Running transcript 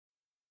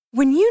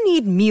When you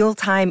need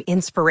mealtime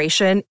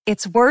inspiration,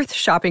 it's worth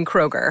shopping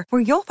Kroger,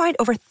 where you'll find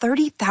over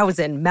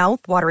 30,000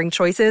 mouth-watering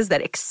choices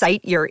that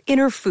excite your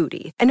inner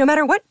foodie. And no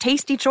matter what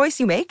tasty choice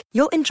you make,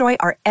 you'll enjoy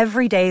our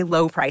everyday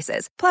low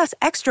prices, plus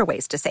extra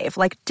ways to save,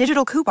 like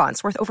digital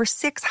coupons worth over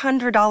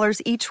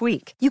 $600 each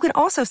week. You can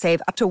also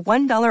save up to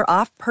 $1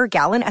 off per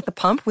gallon at the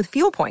pump with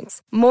fuel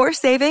points. More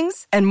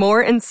savings and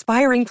more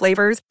inspiring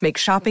flavors make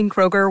shopping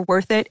Kroger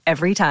worth it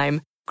every time.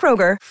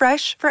 Kroger,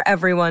 fresh for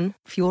everyone.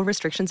 Fuel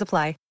restrictions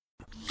apply.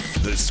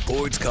 The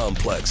Sports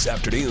Complex,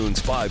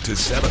 afternoons 5 to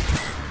 7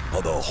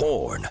 on the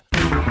Horn.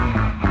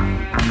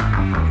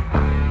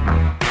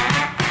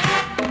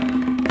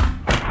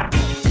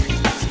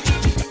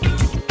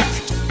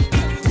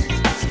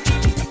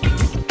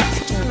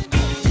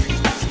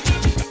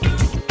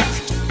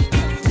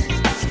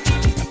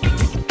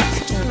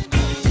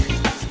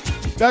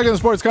 Back in the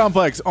Sports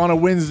Complex on a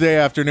Wednesday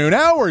afternoon,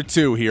 hour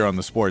 2 here on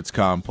the Sports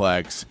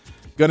Complex.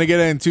 Going to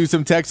get into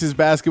some Texas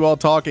basketball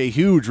talk, a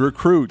huge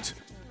recruiting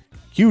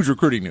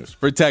news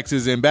for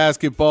Texas in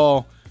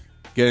basketball.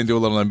 Get into a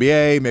little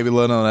NBA, maybe a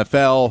little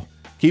NFL.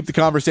 Keep the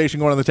conversation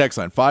going on the text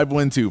line,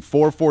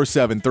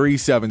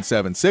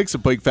 512-447-3776. A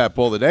big fat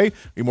poll today.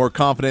 Be more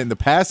confident in the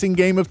passing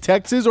game of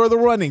Texas or the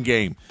running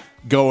game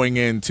going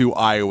into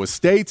Iowa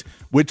State?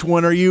 Which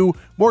one are you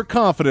more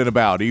confident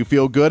about? Do you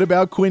feel good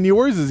about Quinn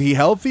Ewers? Is he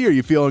healthy? Are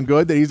you feeling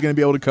good that he's going to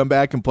be able to come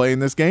back and play in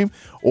this game?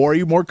 Or are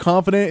you more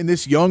confident in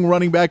this young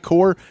running back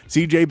core?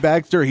 C.J.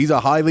 Baxter, he's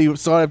a highly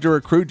sought-after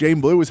recruit. Jaden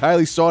Blue is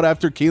highly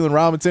sought-after. Keelan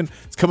Robinson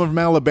is coming from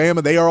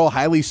Alabama. They are all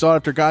highly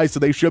sought-after guys, so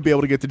they should be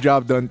able to get the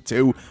job done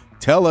too.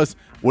 Tell us,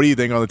 what do you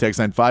think on the text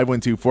line,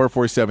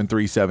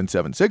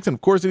 512-447-3776. And,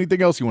 of course,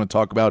 anything else you want to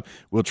talk about,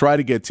 we'll try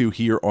to get to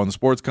here on the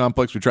Sports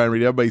Complex. We try to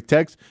read everybody's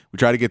text. We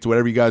try to get to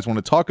whatever you guys want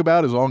to talk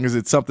about. As long as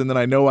it's something that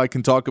I know I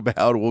can talk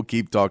about, we'll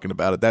keep talking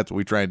about it. That's what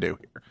we try and do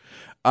here.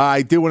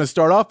 I do want to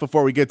start off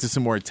before we get to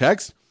some more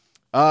text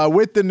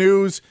with the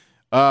news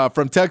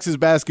from Texas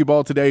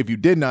basketball today. If you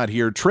did not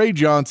hear, Trey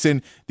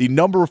Johnson, the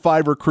number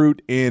 5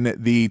 recruit in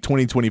the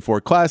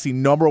 2024 class, the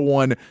number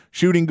 1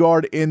 shooting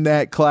guard in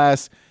that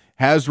class,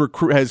 has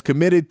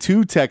committed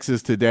to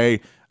Texas today.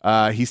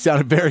 He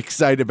sounded very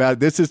excited about it.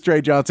 This is Trey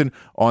Johnson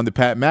on the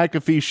Pat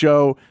McAfee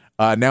show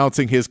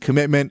announcing his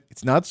commitment.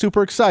 It's not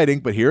super exciting,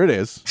 but here it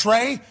is.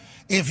 Trey,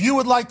 if you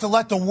would like to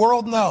let the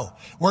world know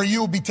where you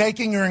will be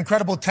taking your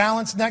incredible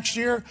talents next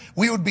year,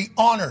 we would be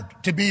honored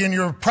to be in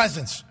your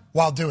presence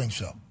while doing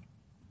so.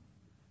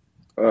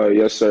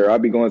 Yes, sir. I'll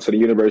be going to the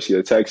University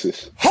of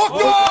Texas. Hey,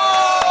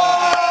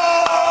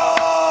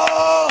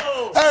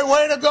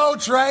 way to go,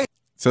 Trey.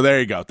 So there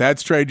you go.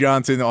 That's Trey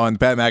Johnson on the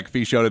Pat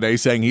McAfee show today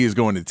saying he is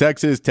going to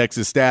Texas.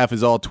 Texas staff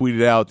has all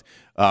tweeted out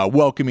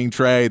welcoming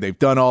Trey. They've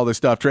done all this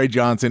stuff. Trey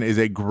Johnson is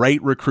a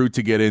great recruit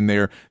to get in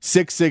there.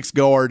 6'6"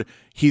 guard.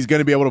 He's going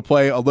to be able to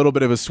play a little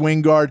bit of a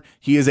swing guard.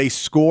 He is a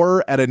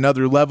scorer at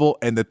another level.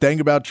 And the thing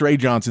about Trey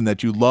Johnson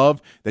that you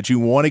love, that you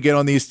want to get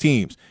on these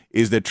teams,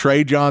 is that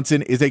Trey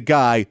Johnson is a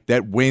guy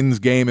that wins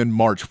game in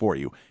March for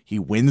you. He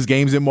wins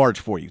games in March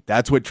for you.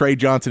 That's what Trey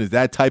Johnson is,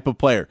 that type of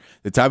player.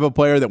 The type of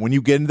player that when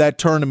you get into that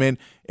tournament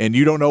and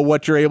you don't know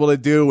what you're able to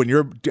do and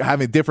you're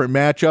having different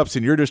matchups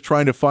and you're just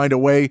trying to find a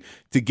way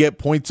to get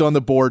points on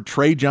the board,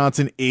 Trey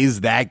Johnson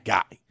is that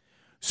guy.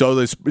 So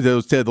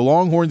the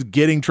Longhorns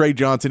getting Trey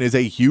Johnson is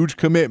a huge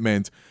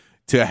commitment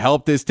to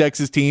help this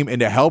Texas team and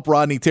to help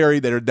Rodney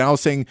Terry. That are now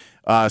saying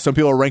some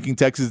people are ranking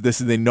Texas.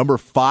 This is the number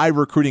 5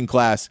 recruiting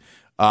class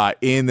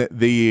in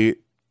the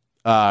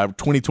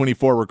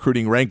 2024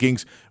 recruiting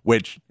rankings,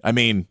 which, I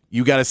mean,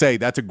 you got to say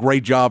that's a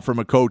great job from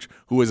a coach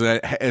who was an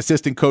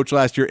assistant coach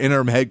last year,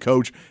 interim head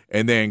coach,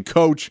 and then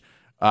coach.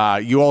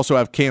 You also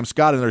have Cam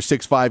Scott in their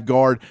 6'5"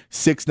 guard,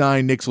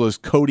 6'9" Nicholas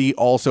Cody,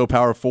 also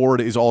power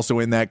forward, is also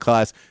in that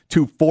class.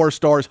 2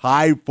 4-stars,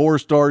 high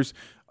 4-stars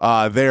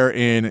there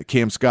in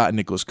Cam Scott and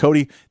Nicholas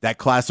Cody. That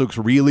class looks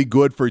really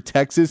good for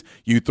Texas.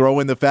 You throw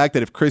in the fact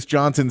that if Chris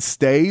Johnson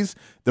stays,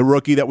 the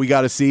rookie that we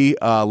got to see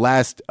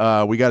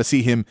we got to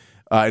see him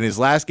in his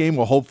last game.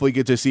 We'll hopefully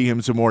get to see him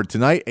some more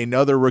tonight.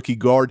 Another rookie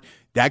guard.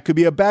 That could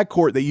be a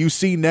backcourt that you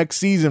see next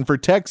season for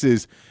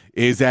Texas,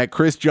 is that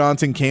Chris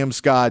Johnson, Cam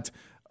Scott,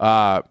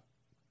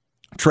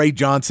 Trey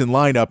Johnson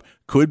lineup.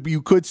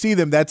 You could see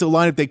them. That's a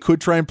lineup they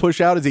could try and push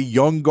out as a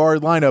young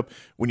guard lineup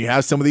when you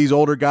have some of these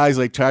older guys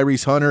like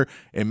Tyrese Hunter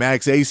and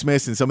Max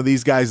Abmas and some of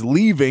these guys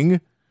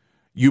leaving.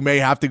 You may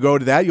have to go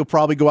to that. You'll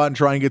probably go out and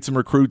try and get some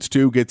recruits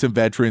too, get some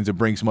veterans and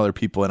bring some other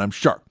people in, I'm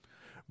sure.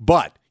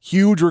 But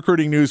huge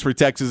recruiting news for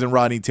Texas and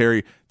Rodney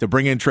Terry to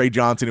bring in Trey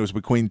Johnson. It was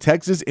between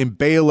Texas and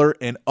Baylor,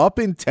 and up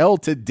until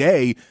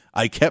today,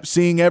 I kept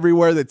seeing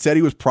everywhere that said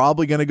he was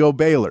probably going to go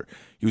Baylor.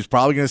 He was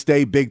probably going to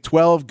stay Big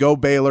 12, go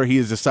Baylor. He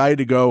has decided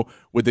to go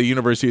with the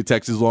University of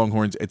Texas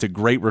Longhorns. It's a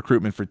great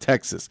recruitment for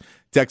Texas.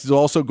 Texas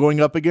also going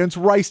up against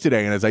Rice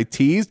today, and as I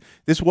teased,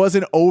 this was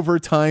an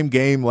overtime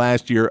game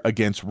last year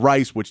against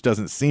Rice, which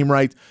doesn't seem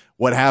right.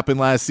 What happened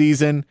last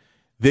season?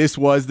 This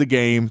was the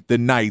game, the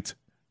night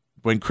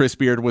when Chris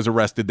Beard was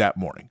arrested that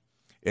morning.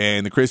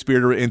 And the Chris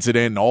Beard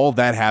incident and all of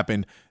that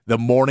happened the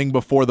morning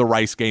before the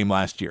Rice game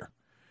last year.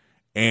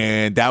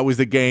 And that was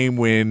the game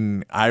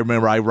when I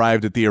remember I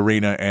arrived at the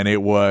arena and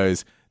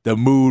the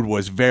mood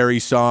was very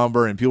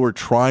somber and people were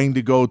trying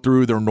to go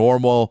through their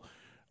normal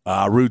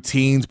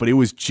routines, but it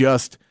was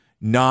just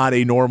not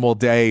a normal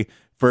day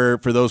for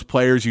those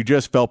players. You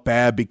just felt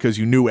bad because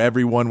you knew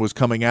everyone was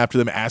coming after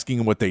them, asking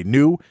them what they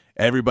knew.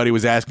 Everybody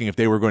was asking if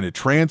they were going to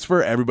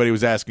transfer. Everybody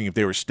was asking if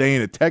they were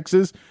staying at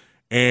Texas.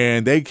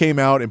 And they came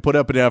out and put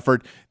up an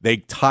effort. They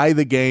tie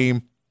the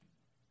game.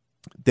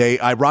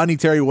 Rodney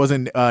Terry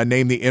wasn't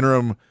named the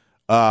interim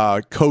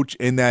coach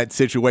in that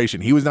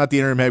situation. He was not the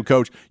interim head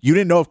coach. You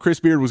didn't know if Chris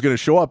Beard was going to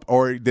show up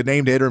or the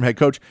named interim head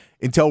coach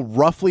until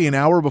roughly an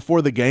hour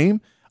before the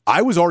game.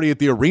 I was already at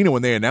the arena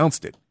when they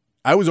announced it.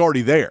 I was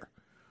already there.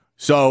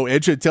 So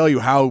it should tell you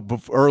how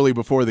early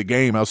before the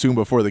game, how soon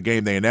before the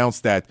game they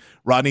announced that.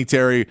 Rodney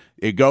Terry,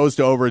 it goes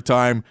to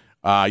overtime.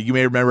 You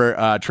may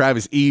remember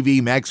Travis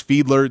Evie, Max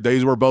Fiedler.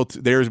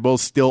 They're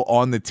both still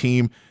on the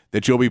team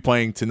that you'll be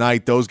playing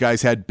tonight. Those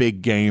guys had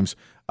big games.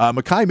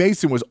 Makai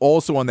Mason was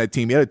also on that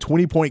team. He had a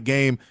 20-point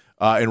game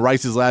in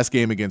Rice's last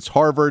game against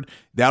Harvard.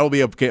 That'll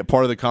be a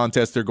part of the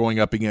contest they're going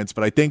up against.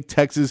 But I think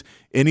Texas,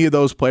 any of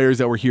those players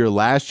that were here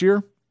last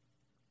year,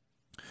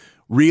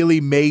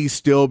 really may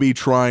still be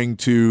trying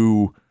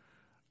to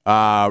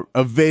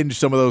avenge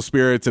some of those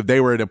spirits if they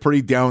were in a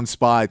pretty down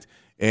spot.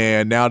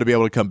 And now to be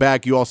able to come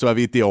back, you also have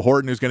Ethiel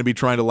Horton, who's going to be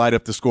trying to light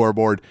up the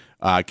scoreboard.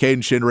 Caden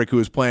Shedrick, who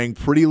is playing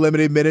pretty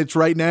limited minutes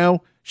right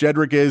now.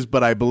 Shedrick is,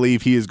 but I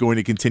believe he is going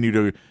to continue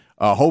to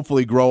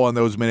hopefully grow on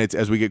those minutes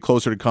as we get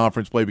closer to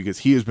conference play because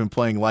he has been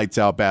playing lights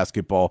out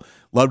basketball.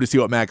 Love to see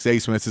what Max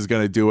Asmith is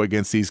going to do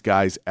against these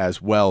guys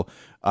as well.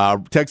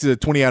 Texas is a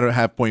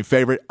 20.5-point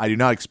favorite. I do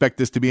not expect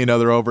this to be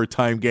another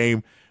overtime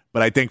game,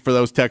 but I think for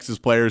those Texas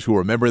players who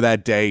remember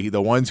that day,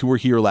 the ones who were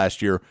here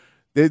last year,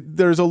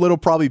 there's a little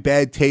probably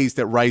bad taste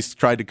that Rice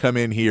tried to come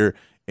in here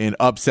and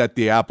upset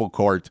the apple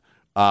cart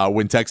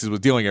when Texas was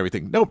dealing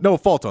everything. No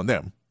fault on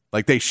them.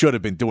 Like they should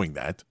have been doing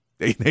that.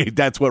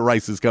 That's what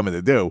Rice is coming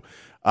to do.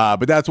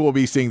 But that's what we'll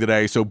be seeing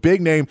today. So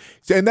big name,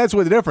 and that's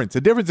what the difference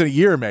in a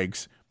year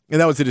makes. And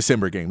that was a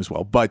December game as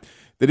well. But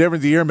the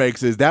difference a year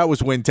makes is that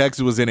was when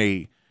Texas was in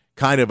a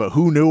kind of a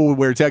who knew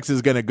where Texas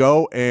is going to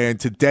go. And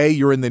today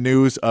you're in the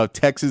news of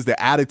Texas. The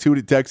attitude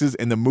at Texas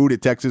and the mood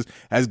at Texas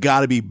has got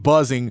to be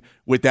buzzing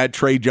with that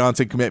Trey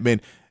Johnson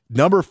commitment.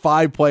 Number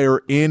 5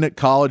 player in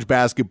college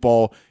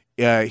basketball.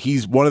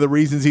 He's one of the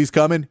reasons he's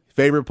coming.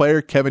 Favorite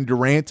player, Kevin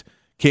Durant.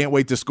 Can't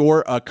wait to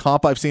score. A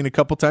comp I've seen a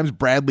couple times,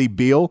 Bradley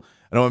Beal.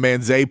 I know my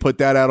man Zay put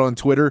that out on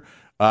Twitter.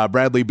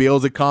 Bradley Beal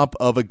is a comp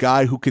of a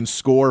guy who can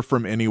score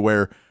from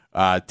anywhere.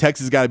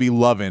 Texas got to be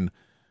loving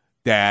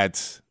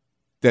that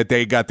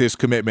they got this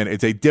commitment.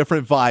 It's a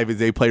different vibe as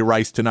they play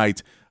Rice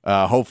tonight.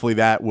 Hopefully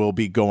that will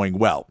be going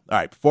well. All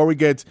right, before we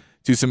get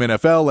to some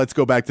NFL, let's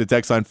go back to the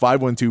text line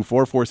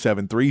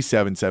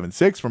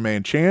 512-447-3776 from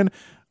Man Chan.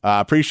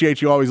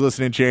 Appreciate you always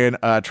listening, Chan.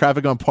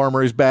 Traffic on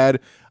Parmer is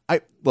bad.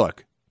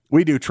 Look,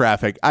 we do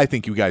traffic. I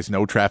think you guys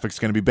know traffic's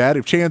going to be bad.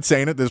 If Chan's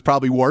saying it, there's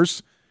probably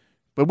worse.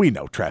 But we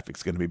know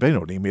traffic's going to be bad. You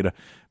don't need me to.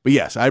 But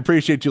yes, I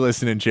appreciate you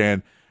listening,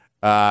 Chan.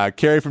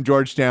 Carrie from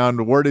Georgetown.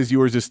 The word is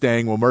yours is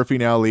staying. Will Murphy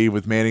now leave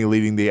with Manning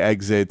leading the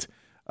exit?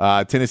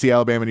 Tennessee,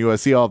 Alabama, and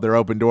USC all have their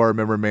open door.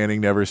 Remember,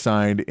 Manning never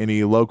signed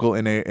any local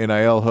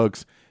NIL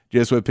hooks,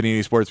 just with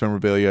Panini Sports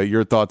memorabilia.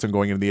 Your thoughts on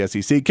going into the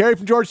SEC? Carrie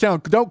from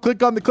Georgetown. Don't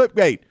click on the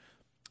clickbait.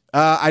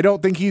 I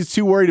don't think he's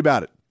too worried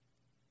about it.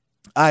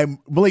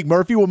 Malik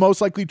Murphy will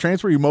most likely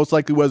transfer. He most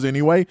likely was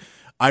anyway.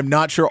 I'm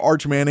not sure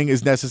Arch Manning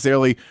is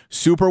necessarily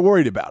super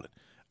worried about it.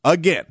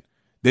 Again,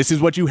 this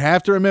is what you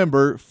have to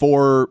remember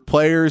for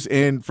players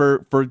and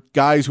for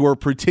guys who are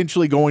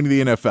potentially going to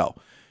the NFL.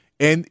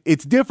 And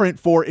it's different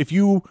for if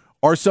you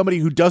are somebody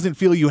who doesn't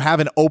feel you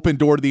have an open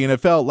door to the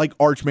NFL like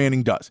Arch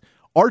Manning does.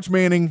 Arch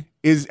Manning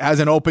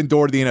has an open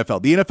door to the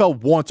NFL. The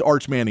NFL wants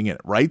Arch Manning in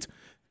it, right?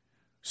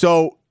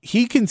 So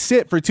he can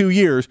sit for 2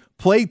 years,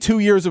 play 2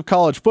 years of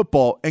college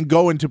football, and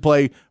go into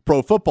play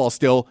pro football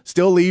still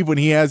leave when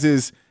he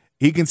has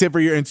he can sit for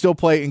a year and still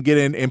play and get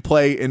in and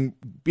play and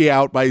be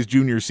out by his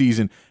junior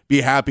season, be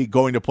happy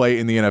going to play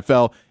in the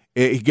NFL.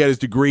 He get his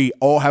degree,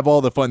 have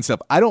all the fun stuff.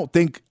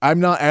 I'm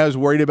not as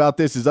worried about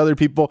this as other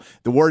people.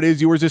 The word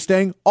is yours is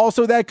staying.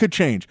 Also, that could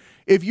change.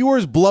 If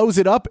yours blows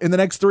it up in the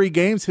next 3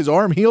 games, his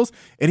arm heals,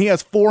 and he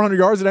has 400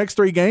 yards in the next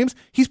 3 games,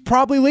 he's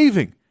probably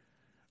leaving.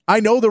 I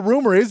know the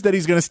rumor is that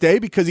he's going to stay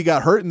because he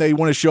got hurt and they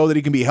want to show that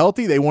he can be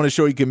healthy. They want to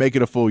show he can make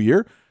it a full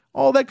year.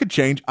 All that could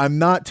change. I'm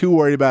not too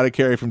worried about it,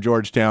 Carrie from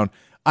Georgetown.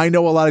 I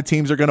know a lot of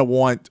teams are going to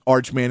want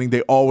Arch Manning.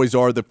 They always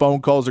are. The phone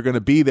calls are going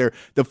to be there.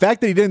 The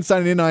fact that he didn't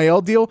sign an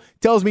NIL deal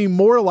tells me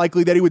more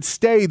likely that he would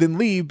stay than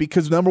leave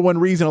because the number one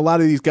reason a lot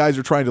of these guys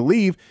are trying to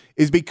leave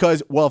is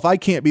because, well, if I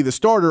can't be the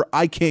starter,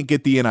 I can't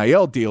get the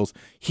NIL deals.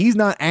 He's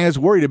not as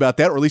worried about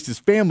that, or at least his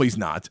family's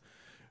not.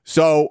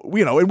 So,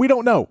 and we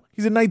don't know.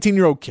 He's a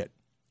 19-year-old kid.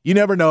 You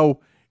never know,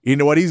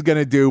 what he's going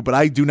to do, but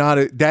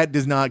that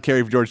does not,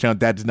 Carry for Georgetown,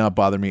 that does not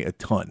bother me a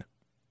ton.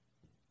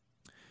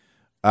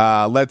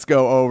 Let's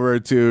go over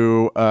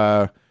to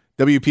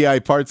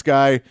WPI Parts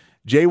Guy.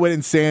 Jay Witt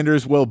and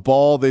Sanders will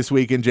ball this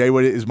weekend. Jay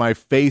Witt is my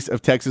face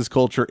of Texas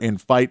culture in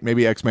fight.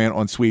 Maybe X-Man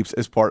on sweeps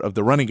as part of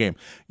the running game.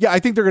 Yeah, I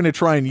think they're going to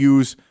try and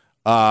use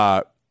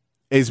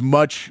as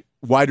much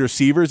wide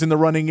receivers in the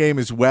running game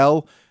as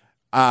well.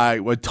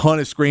 A ton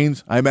of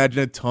screens. I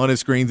imagine a ton of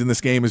screens in this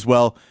game as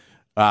well,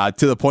 to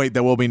the point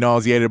that we'll be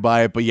nauseated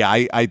by it. But yeah,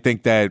 I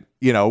think that,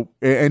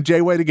 and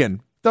Jay Witt,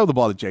 again, throw the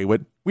ball to Jay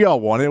Witt. We all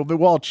want it.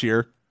 We'll all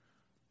cheer.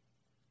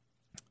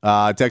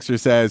 Texter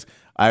says,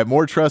 I have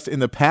more trust in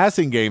the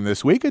passing game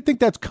this week. I think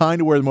that's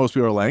kind of where most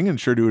people are laying, and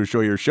sure do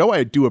enjoy your show.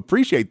 I do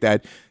appreciate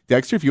that.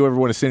 Dexter, if you ever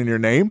want to send in your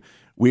name,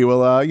 we will,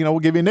 we'll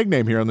give you a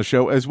nickname here on the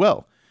show as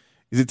well.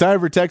 Is it time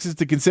for Texas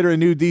to consider a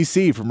new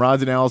DC? From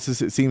Rod's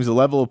analysis, it seems the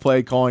level of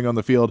play calling on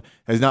the field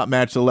has not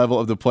matched the level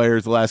of the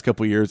players the last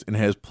couple of years and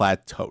has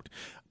plateaued.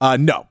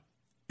 No.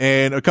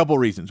 And a couple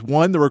of reasons.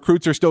 One, the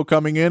recruits are still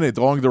coming in. As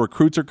long as the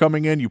recruits are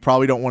coming in, you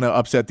probably don't want to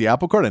upset the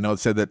apple cart. I know it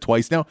said that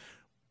twice now,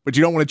 but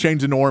you don't want to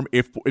change the norm.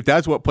 If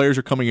that's what players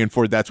are coming in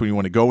for, that's what you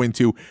want to go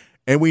into.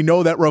 And we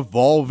know that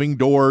revolving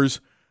doors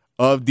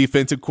of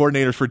defensive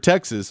coordinators for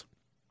Texas,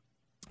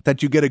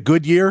 that you get a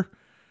good year,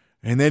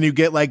 and then you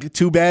get like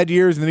 2 bad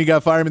years, and then you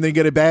got fired, and then you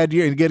get a bad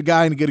year, and you get a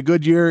guy, and you get a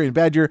good year, and a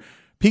bad year.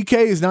 PK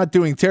is not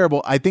doing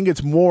terrible. I think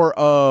it's more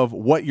of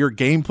what your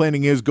game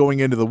planning is going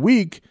into the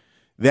week,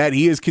 that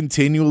he is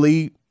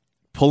continually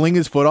pulling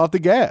his foot off the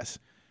gas.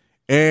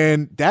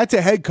 And that's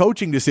a head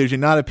coaching decision,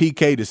 not a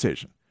PK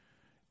decision.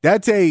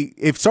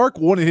 If Sark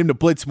wanted him to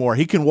blitz more,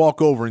 he can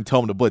walk over and tell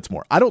him to blitz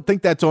more. I don't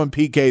think that's on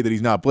PK that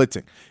he's not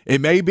blitzing. It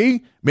may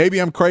be. Maybe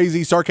I'm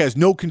crazy. Sark has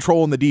no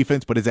control in the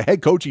defense, but as a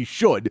head coach, he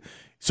should.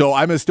 So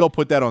I'm going to still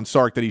put that on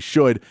Sark that he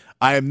should.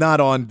 I am not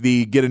on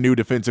the get a new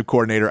defensive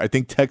coordinator. I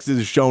think Texas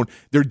has shown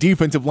their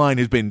defensive line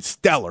has been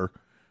stellar.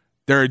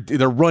 Their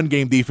run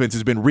game defense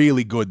has been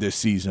really good this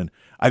season.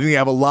 I think they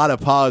have a lot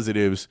of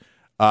positives.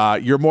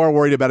 You're more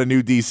worried about a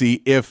new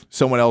DC if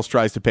someone else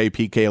tries to pay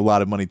PK a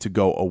lot of money to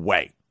go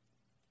away.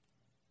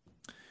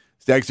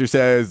 Dexter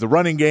says the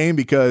running game,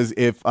 because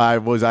if I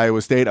was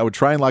Iowa State, I would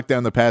try and lock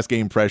down the pass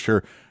game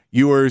pressure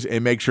Ewers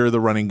and make sure the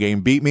running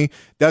game beat me.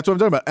 That's what I'm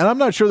talking about. And I'm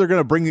not sure they're going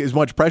to bring as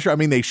much pressure. I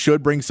mean, they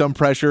should bring some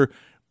pressure,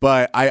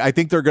 but I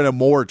think they're going to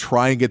more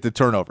try and get the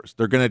turnovers.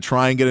 They're going to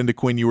try and get into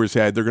Quinn Ewers'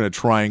 head. They're going to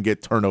try and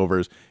get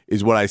turnovers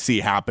is what I see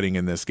happening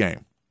in this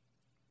game.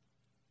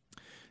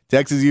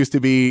 Texas used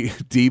to be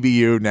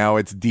DBU. Now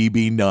it's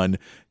DB none.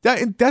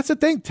 That's the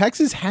thing.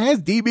 Texas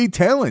has DB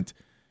talent.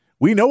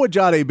 We know what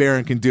Jahdae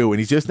Barron can do, and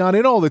he's just not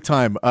in all the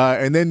time.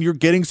 And then you're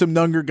getting some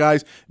younger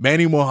guys.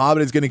 Manny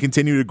Mohammed is going to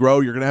continue to grow.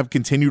 You're going to have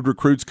continued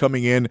recruits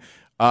coming in.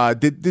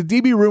 The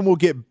DB room will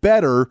get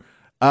better,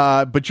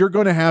 but you're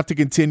going to have to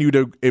continue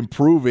to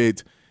improve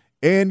it.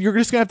 And you're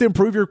just going to have to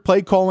improve your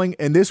play calling.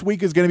 And this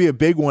week is going to be a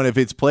big one if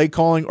it's play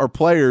calling or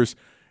players,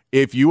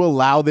 if you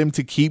allow them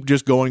to keep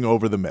just going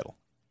over the middle.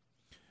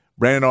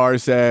 Brandon R.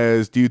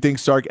 says, do you think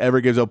Sark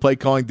ever gives up play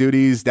calling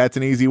duties? That's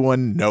an easy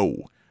one.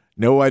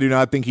 No, I do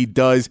not think he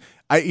does.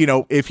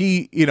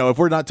 If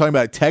we're not talking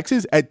about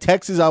Texas, at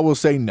Texas, I will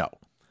say no.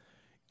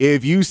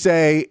 If you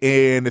say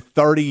in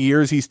 30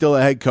 years he's still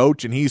a head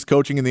coach and he's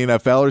coaching in the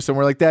NFL or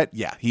somewhere like that,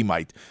 yeah, he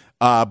might.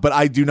 But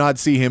I do not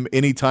see him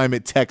anytime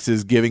at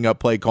Texas giving up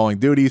play calling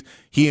duties.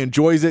 He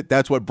enjoys it.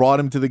 That's what brought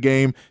him to the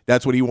game.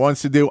 That's what he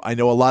wants to do. I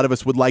know a lot of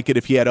us would like it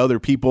if he had other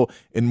people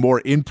and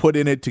more input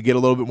in it to get a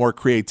little bit more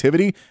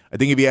creativity. I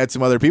think if he had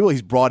some other people,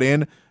 he's brought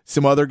in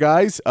some other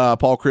guys,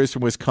 Paul Chris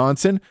from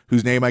Wisconsin,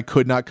 whose name I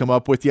could not come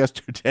up with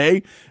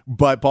yesterday,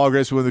 but Paul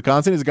Chris from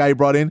Wisconsin is a guy he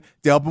brought in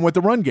to help him with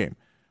the run game.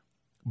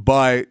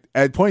 But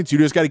at points, you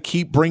just got to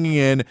keep bringing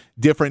in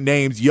different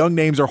names. Young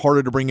names are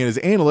harder to bring in as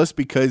analysts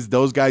because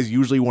those guys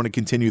usually want to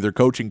continue their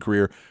coaching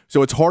career.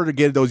 So it's harder to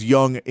get those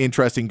young,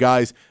 interesting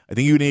guys. I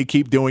think you need to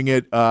keep doing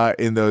it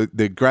in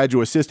the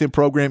graduate assistant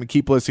program and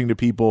keep listening to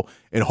people,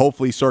 and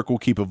hopefully Sark will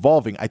keep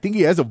evolving. I think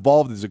he has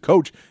evolved as a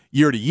coach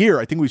year to year.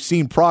 I think we've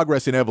seen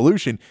progress and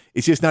evolution.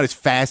 It's just not as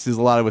fast as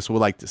a lot of us would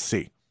like to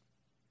see.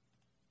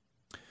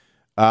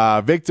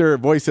 Victor,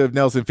 voice of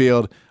Nelson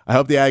Field, I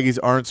hope the Aggies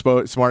aren't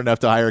smart enough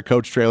to hire a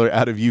coach trailer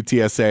out of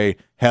UTSA.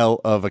 Hell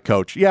of a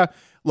coach. Yeah,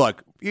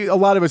 look, a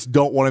lot of us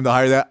don't want him to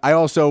hire that. I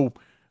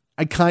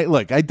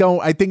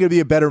think it'd be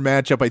a better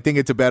matchup. I think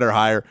it's a better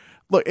hire.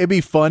 Look, it'd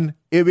be fun.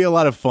 It'd be a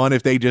lot of fun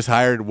if they just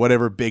hired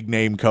whatever big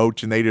name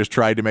coach and they just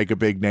tried to make a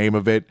big name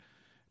of it.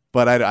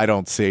 But I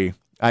don't see.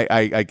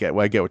 I get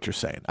what you're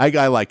saying.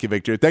 I like you,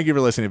 Victor. Thank you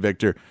for listening,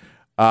 Victor.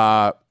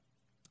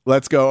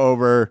 Let's go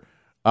over.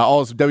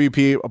 Also,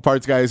 WP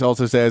Parts Guys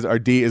also says our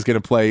D is going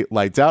to play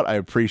lights out. I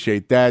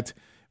appreciate that.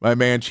 My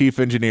man, Chief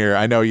Engineer,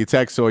 I know you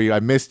text, so I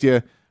missed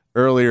you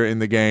earlier in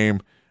the game.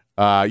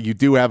 You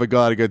do have a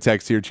lot of good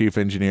text here, Chief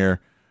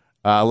Engineer.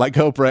 Like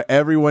Oprah,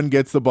 everyone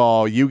gets the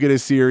ball. You get a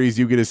series,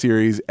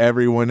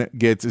 everyone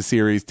gets a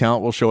series.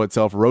 Talent will show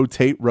itself.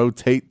 Rotate,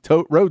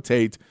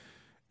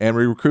 and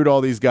we recruit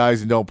all these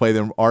guys and don't play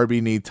them.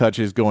 RB need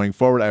touches going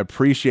forward. I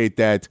appreciate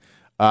that.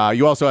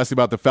 You also asked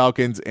about the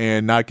Falcons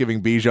and not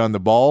giving Bijan the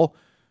ball.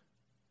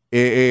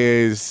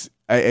 It's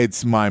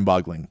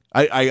mind-boggling.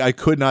 I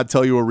could not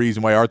tell you a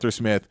reason why Arthur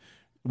Smith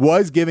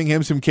was giving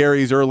him some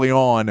carries early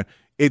on.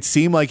 It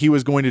seemed like he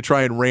was going to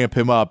try and ramp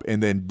him up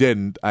and then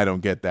didn't. I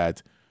don't get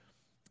that.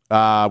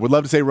 Would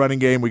love to say running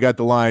game. We got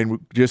the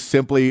line. Just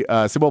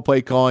simple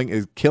play calling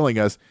is killing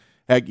us.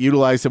 Heck,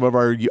 utilize some of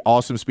our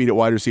awesome speed at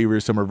wide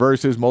receivers, some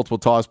reverses, multiple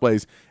toss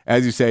plays.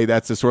 As you say,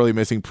 that's the sorely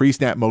missing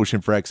pre-snap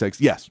motion for XX.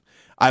 Yes,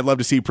 I'd love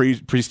to see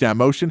pre-snap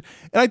motion.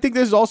 And I think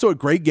this is also a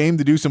great game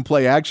to do some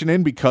play action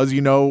in because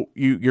you know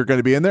you're going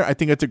to be in there. I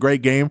think it's a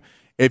great game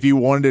if you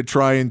wanted to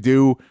try and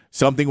do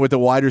something with a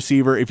wide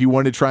receiver. If you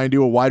wanted to try and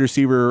do a wide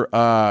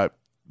receiver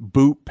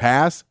boot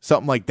pass,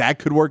 something like that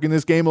could work in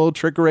this game. A little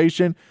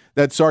trickeration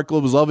that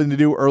Sarkle was loving to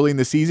do early in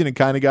the season and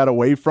kind of got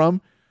away from.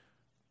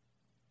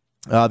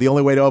 The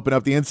only way to open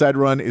up the inside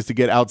run is to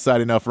get outside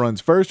enough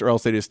runs first, or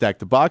else they just stack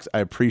the box. I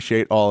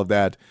appreciate all of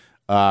that.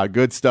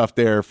 Good stuff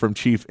there from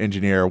Chief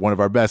Engineer, one of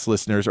our best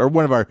listeners, or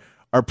one of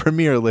our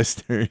premier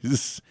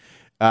listeners.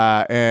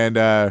 And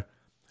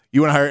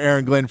you want to hire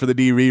Aaron Glenn for the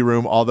DB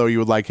room, although you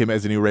would like him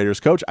as a new Raiders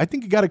coach. I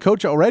think you got a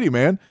coach already,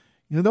 man.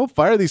 You know, they'll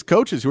fire these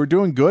coaches who are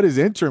doing good as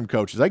interim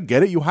coaches. I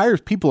get it. You hire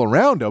people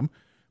around them.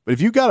 But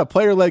if you got a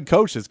player-led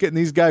coach that's getting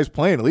these guys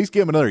playing, at least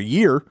give them another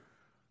year.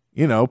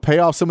 You know, pay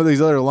off some of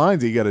these other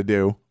lines that you got to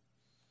do.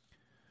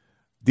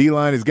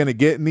 D-line is going to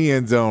get in the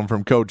end zone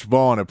from Coach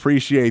Vaughn.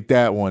 Appreciate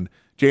that one.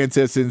 Jan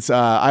says since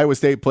Iowa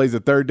State plays a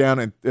third down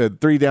and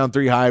 3 down,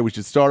 3 high, we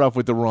should start off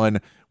with the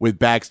run with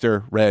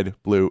Baxter, Red,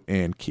 Blue,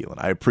 and Keelan.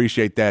 I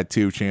appreciate that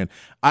too, Chan.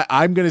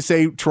 I'm going to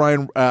say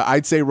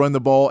I'd say run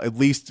the ball at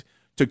least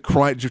to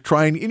try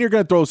and you're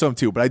going to throw some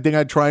too, but I think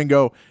I'd try and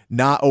go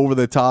not over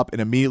the top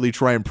and immediately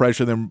try and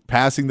pressure them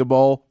passing the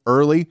ball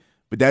early.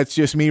 But that's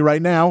just me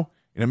right now.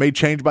 And it may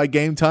change by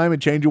game time and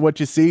change in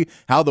what you see.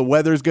 How the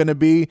weather's going to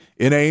be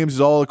in Ames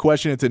is all a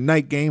question. It's a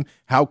night game.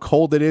 How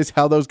cold it is,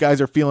 how those guys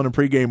are feeling in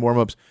pregame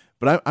warmups.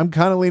 But I'm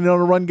kind of leaning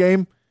on a run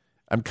game.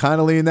 I'm kind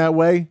of leaning that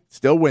way.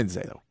 Still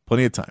Wednesday, though.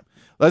 Plenty of time.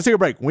 Let's take a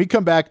break. When we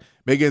come back,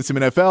 make it some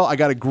NFL. I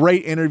got a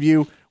great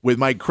interview with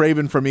Mike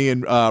Craven from me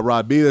and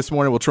Rod B this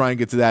morning. We'll try and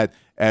get to that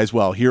as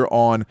well here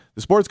on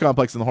the Sports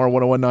Complex in the Horn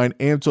 101.9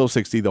 AM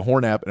 1260, the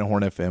Horn app, and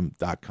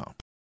hornfm.com.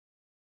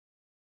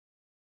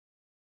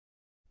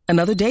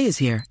 Another day is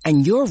here,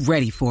 and you're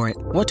ready for it.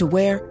 What to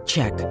wear?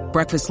 Check.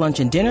 Breakfast, lunch,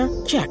 and dinner?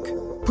 Check.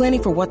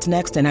 Planning for what's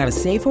next and how to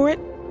save for it?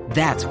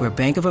 That's where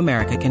Bank of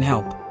America can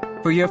help.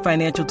 For your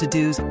financial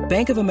to-dos,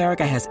 Bank of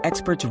America has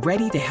experts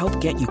ready to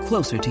help get you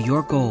closer to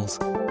your goals.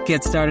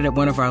 Get started at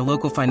one of our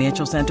local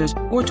financial centers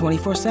or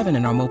 24/7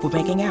 in our mobile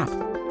banking app.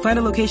 Find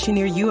a location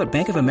near you at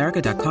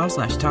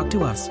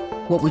bankofamerica.com/talktous.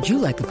 What would you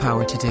like the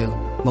power to do?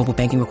 Mobile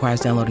banking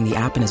requires downloading the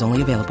app and is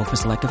only available for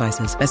select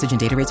devices. Message and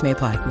data rates may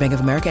apply. Bank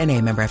of America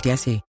N.A., member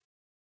FDIC.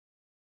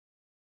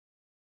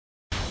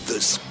 The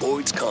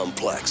Sports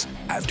Complex,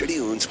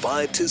 afternoons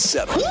 5 to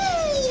 7. Woo!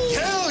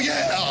 Hell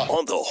yeah!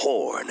 On the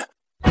Horn.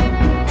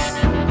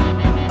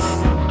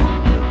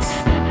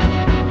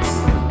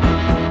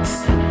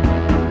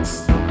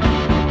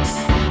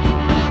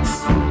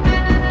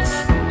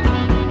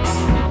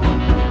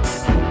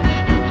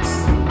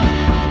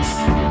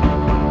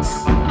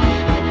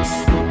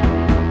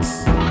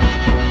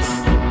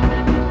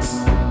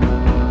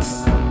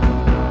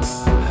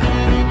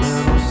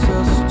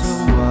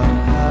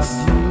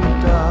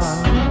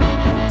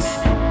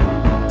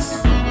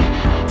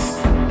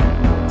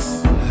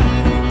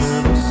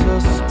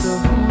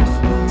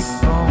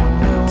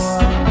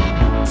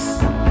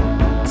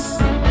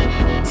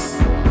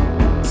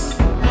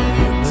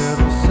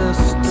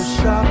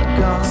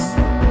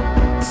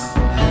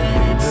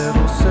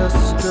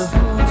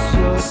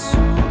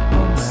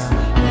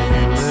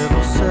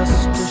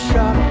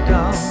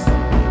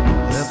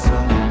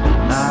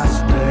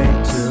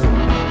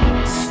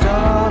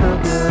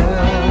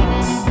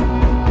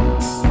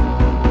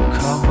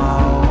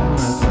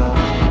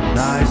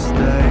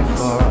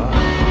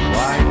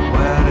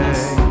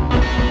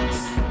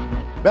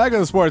 Back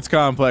on the Sports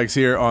Complex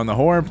here on the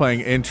Horn,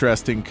 playing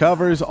interesting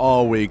covers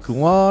all week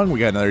long. We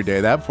got another day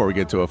of that before we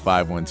get to a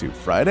 512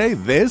 Friday.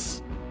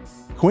 This,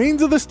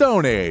 Queens of the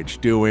Stone Age,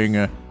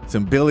 doing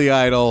some Billy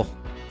Idol,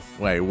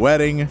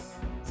 Wedding.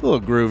 It's a little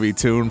groovy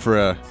tune for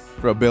a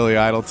Billy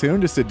Idol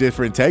tune, just a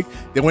different take.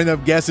 They wouldn't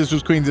have guessed this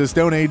was Queens of the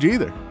Stone Age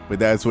either, but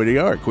that's what you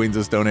are, Queens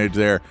of the Stone Age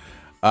there.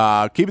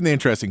 Keeping the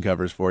interesting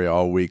covers for you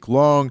all week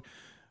long.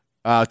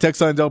 Text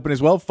line's open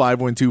as well,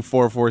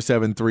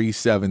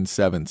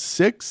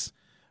 512-447-3776.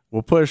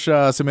 We'll push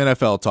some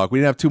NFL talk. We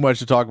didn't have too much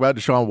to talk about.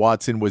 Deshaun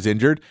Watson was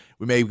injured.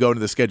 We may go into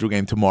the schedule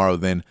game tomorrow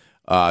then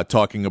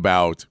talking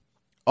about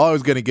 – all I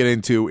was going to get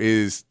into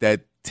is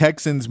that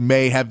Texans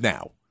may have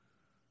now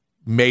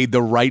made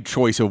the right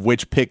choice of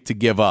which pick to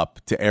give up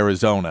to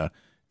Arizona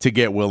to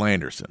get Will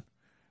Anderson.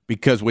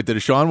 Because with the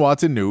Deshaun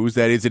Watson news,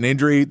 that is an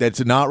injury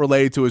that's not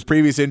related to his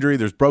previous injury.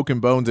 There's broken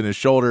bones in his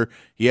shoulder.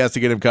 He has to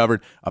get him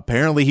covered.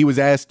 Apparently, he was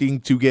asking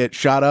to get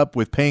shot up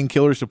with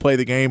painkillers to play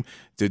the game.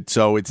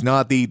 So it's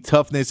not the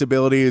toughness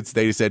ability.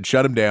 They just said,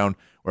 shut him down.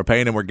 We're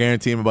paying him. We're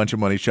guaranteeing him a bunch of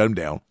money. Shut him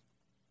down.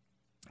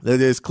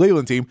 This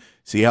Cleveland team,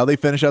 see how they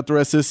finish out the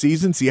rest of the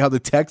season. See how the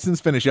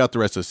Texans finish out the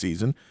rest of the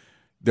season.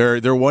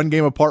 They're one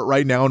game apart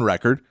right now in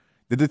record.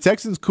 That the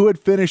Texans could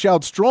finish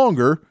out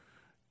stronger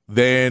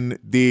than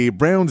the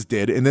Browns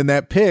did, and then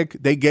that pick,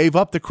 they gave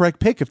up the correct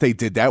pick if they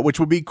did that, which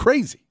would be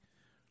crazy.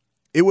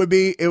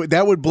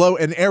 That would blow,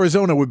 and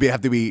Arizona would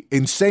have to be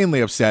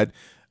insanely upset.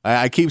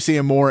 I keep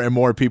seeing more and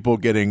more people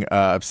getting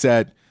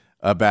upset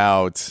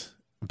about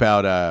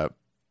their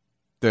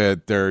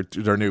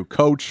new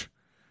coach,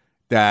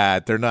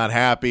 that they're not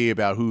happy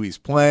about who he's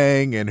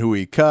playing and who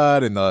he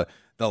cut and the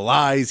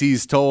lies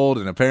he's told,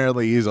 and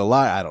apparently he's a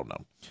lie. I don't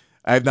know.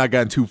 I have not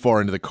gotten too far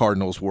into the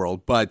Cardinals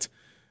world, but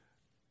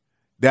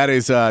that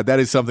is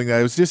something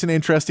that was just an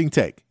interesting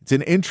take. It's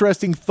an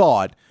interesting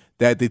thought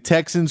that the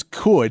Texans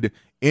could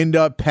end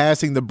up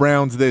passing the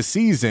Browns this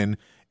season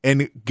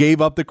and gave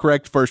up the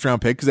correct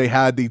first-round pick because they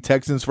had the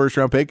Texans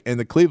first-round pick and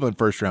the Cleveland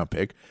first-round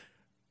pick.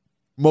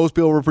 Most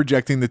people were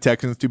projecting the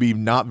Texans to be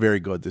not very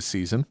good this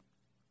season.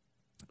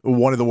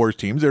 One of the worst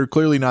teams. They're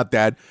clearly not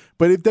that,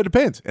 but that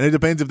depends. And it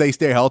depends if they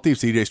stay healthy, if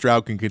C.J.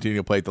 Stroud can continue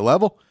to play at the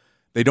level.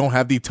 They don't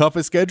have the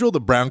toughest schedule. The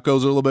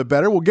Broncos are a little bit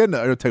better. I'll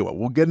tell you what,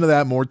 we'll get into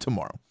that more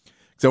tomorrow.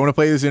 So I want to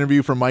play this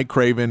interview from Mike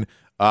Craven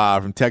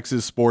from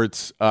Texas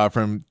Sports,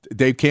 from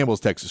Dave Campbell's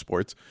Texas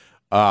Sports,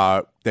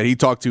 that he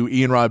talked to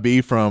Ian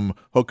Rodby from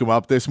Hook 'em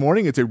Up this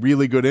morning. It's a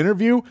really good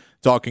interview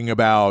talking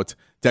about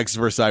Texas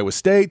versus Iowa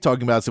State,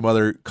 talking about some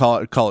other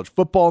college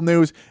football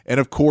news, and,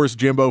 of course,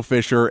 Jimbo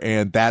Fisher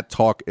and that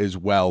talk as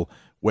well,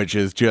 which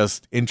is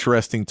just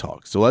interesting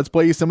talk. So let's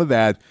play you some of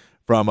that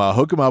from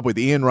Hook 'em Up with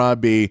Ian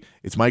Rodby.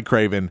 It's Mike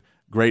Craven.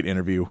 Great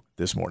interview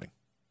this morning.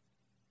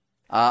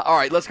 All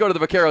right, let's go to the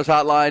Vaqueros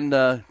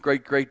hotline.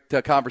 Great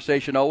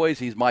conversation always.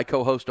 He's my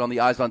co-host on the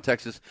Eyes on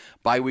Texas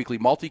biweekly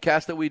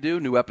multicast that we do.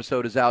 New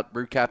episode is out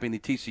recapping the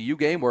TCU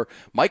game where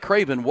Mike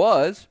Craven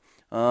was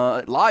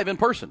live in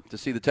person to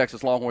see the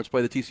Texas Longhorns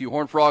play the TCU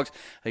Horned Frogs.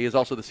 He is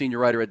also the senior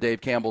writer at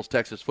Dave Campbell's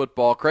Texas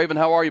Football. Craven,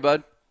 how are you,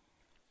 bud?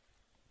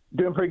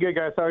 Doing pretty good,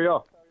 guys. How are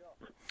y'all?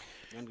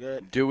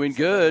 Doing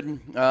good.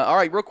 All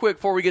right, real quick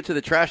before we get to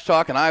the trash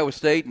talk in Iowa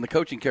State and the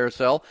coaching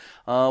carousel,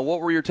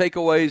 what were your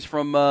takeaways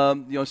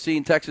from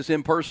seeing Texas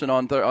in person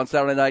on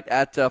Saturday night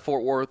at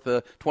Fort Worth,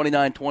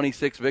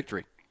 29-26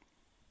 victory?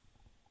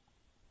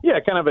 Yeah,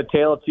 kind of a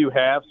tale of two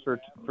halves for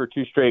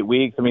 2 straight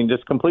weeks. I mean,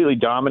 just completely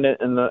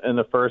dominant in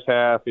the first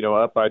half.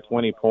 Up by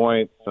 20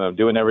 points,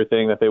 doing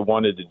everything that they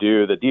wanted to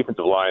do. The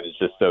defensive line is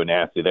just so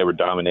nasty. They were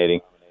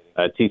dominating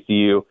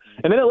TCU.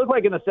 And then it looked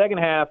like in the second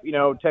half,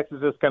 Texas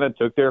just kind of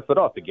took their foot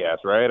off the gas,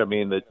 right? I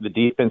mean, the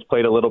defense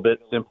played a little bit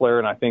simpler,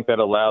 and I think that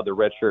allowed the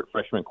redshirt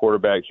freshman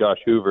quarterback, Josh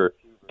Hoover,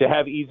 to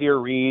have easier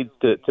reads,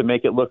 to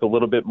make it look a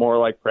little bit more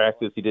like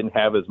practice. He didn't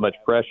have as much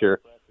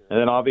pressure. And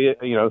then,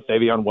 obviously,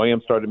 Savion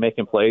Williams started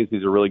making plays.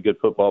 He's a really good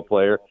football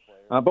player.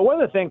 But one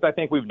of the things I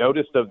think we've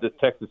noticed of this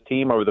Texas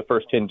team over the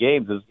first 10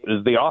 games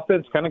is the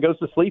offense kind of goes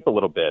to sleep a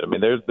little bit. I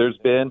mean, there's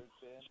been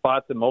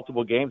spots in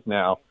multiple games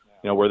now,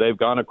 where they've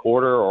gone a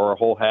quarter or a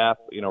whole half,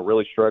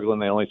 really struggling.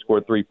 They only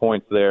scored 3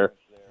 points there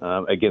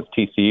against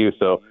TCU.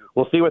 So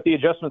we'll see what the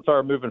adjustments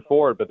are moving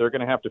forward, but they're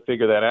going to have to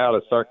figure that out.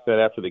 As Sark said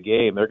after the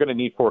game, they're going to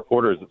need 4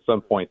 quarters at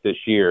some point this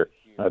year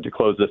to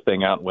close this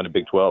thing out and win a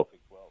Big 12.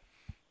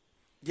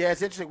 Yeah,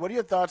 it's interesting. What are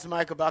your thoughts,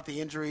 Mike, about the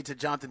injury to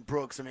Jonathan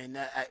Brooks? I mean,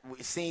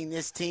 seeing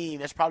this team,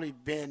 that's probably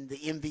been the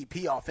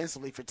MVP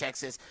offensively for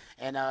Texas,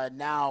 and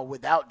now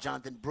without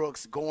Jonathan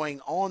Brooks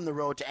going on the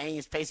road to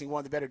Ames, facing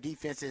one of the better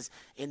defenses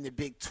in the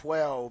Big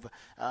 12,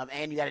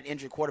 and you got an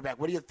injured quarterback.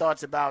 What are your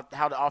thoughts about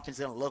how the offense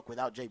is going to look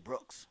without Jay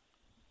Brooks?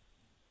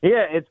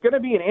 Yeah, it's going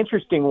to be an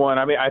interesting one.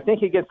 I mean, I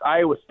think against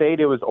Iowa State,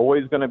 it was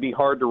always going to be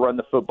hard to run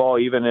the football,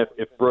 even if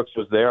Brooks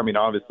was there. I mean,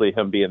 obviously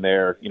him being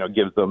there,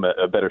 gives them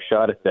a better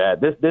shot at that.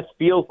 This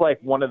feels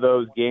like one of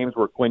those games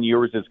where Quinn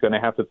Ewers is going to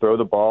have to throw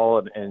the ball,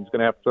 and he's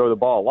going to have to throw the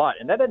ball a lot.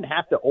 And that doesn't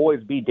have to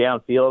always be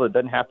downfield. It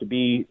doesn't have to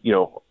be,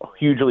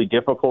 hugely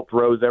difficult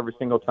throws every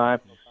single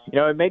time.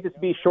 It may just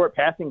be short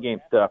passing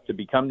game stuff to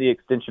become the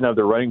extension of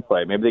the running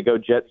play. Maybe they go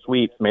jet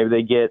sweeps. Maybe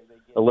they get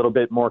a little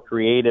bit more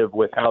creative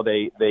with how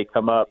they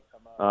come up.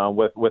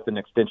 With an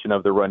extension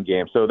of the run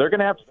game. So they're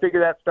going to have to figure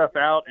that stuff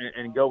out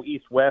and go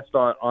east-west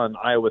on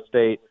Iowa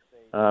State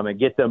and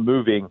get them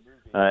moving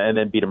and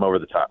then beat them over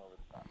the top.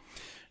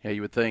 Yeah,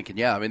 you would think. And,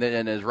 yeah, I mean,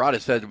 and as Rod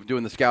has said,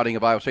 doing the scouting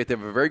of Iowa State, they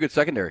have a very good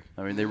secondary.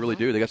 I mean, they really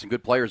do. They got some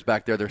good players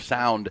back there. They're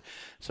sound.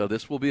 So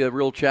this will be a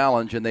real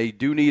challenge, and they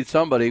do need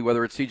somebody,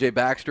 whether it's C.J.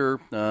 Baxter,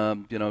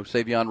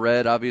 Savion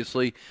Red,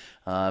 obviously,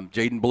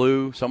 Jaden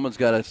Blue. Someone's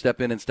got to step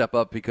in and step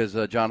up because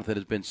Jonathan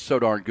has been so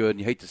darn good, and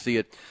you hate to see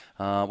it.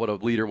 What a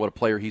leader, what a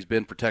player he's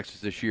been for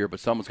Texas this year. But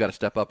someone's got to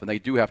step up, and they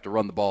do have to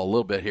run the ball a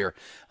little bit here,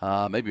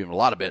 maybe even a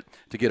lot of it,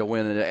 to get a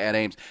win at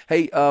Ames.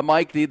 Hey,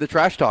 Mike, the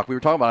trash talk we were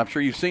talking about, I'm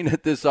sure you've seen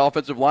it. This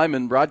offensive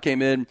lineman, Rod,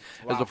 came in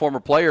as a former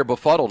player,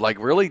 befuddled. Like,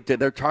 really?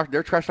 They're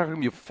trash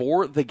talking you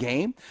for the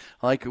game?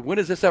 Like, when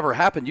has this ever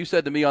happened? You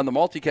said to me on the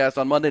multicast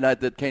on Monday night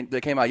that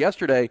came out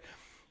yesterday,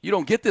 you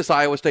don't get this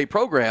Iowa State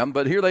program,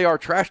 but here they are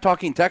trash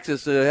talking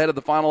Texas ahead of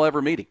the final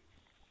ever meeting.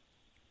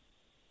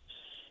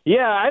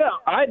 Yeah,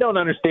 I don't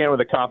understand where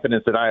the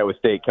confidence that Iowa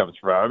State comes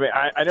from. I mean,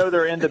 I know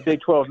they're in the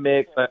Big 12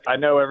 mix. I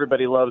know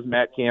everybody loves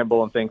Matt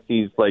Campbell and thinks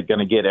he's like going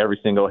to get every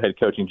single head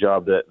coaching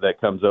job that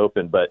comes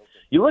open. But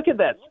you look at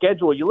that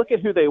schedule, you look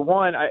at who they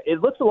won. It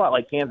looks a lot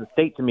like Kansas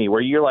State to me,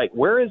 where you're like,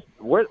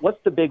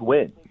 what's the big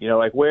win? You know,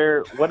 like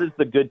what is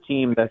the good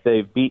team that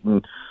they've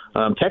beaten?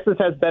 Texas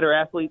has better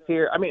athletes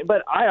here. I mean,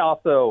 but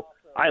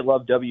I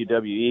love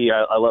WWE.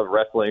 I love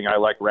wrestling. I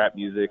like rap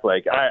music.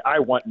 Like I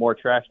want more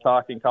trash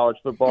talk in college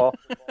football.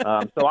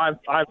 So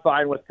I'm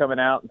fine with coming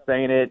out and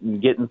saying it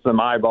and getting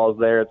some eyeballs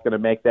there. It's going to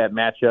make that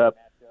matchup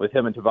with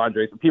him and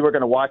Tavondre. So people are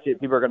going to watch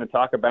it. People are going to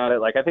talk about it.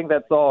 Like I think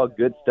that's all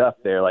good stuff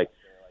there. Like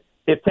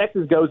if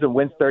Texas goes and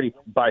wins 30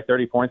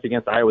 points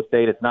against Iowa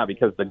State, it's not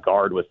because the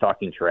guard was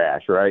talking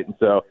trash, right? And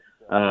so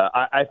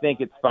I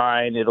think it's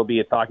fine. It'll be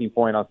a talking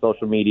point on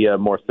social media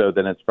more so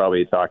than it's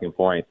probably a talking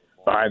point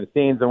behind the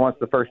scenes. And once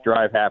the first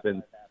drive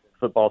happens,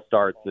 football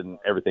starts and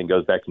everything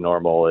goes back to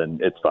normal,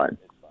 and it's fine.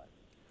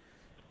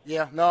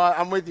 Yeah, no,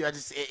 I'm with you.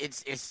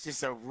 It's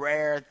just a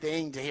rare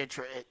thing to hear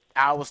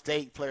Iowa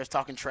State players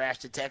talking trash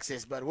to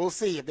Texas, but we'll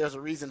see if there's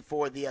a reason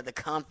for the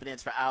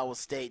confidence for Iowa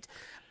State.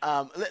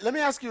 Let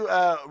me ask you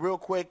real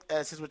quick,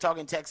 since we're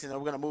talking Texas, and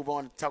we're going to move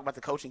on and talk about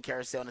the coaching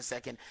carousel in a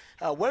second.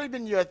 What have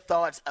been your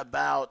thoughts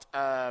about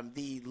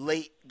the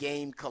late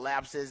game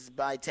collapses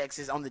by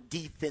Texas on the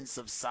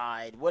defensive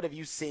side? What have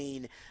you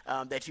seen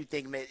that you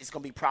think is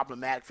going to be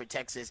problematic for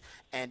Texas?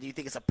 And do you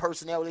think it's a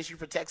personnel issue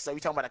for Texas, or are we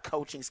talking about a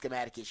coaching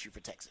schematic issue for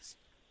Texas?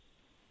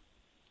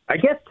 I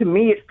guess to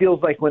me it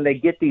feels like when they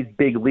get these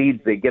big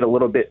leads, they get a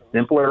little bit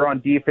simpler on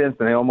defense,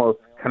 and they almost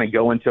kind of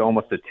go into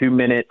almost a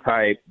 2-minute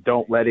type,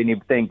 don't let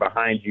anything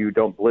behind you,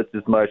 don't blitz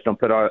as much, don't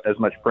put on as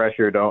much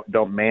pressure,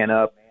 don't man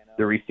up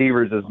the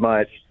receivers as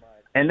much.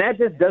 And that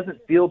just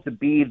doesn't feel to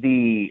be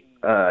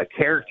the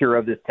character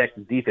of this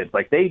Texas defense.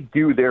 Like they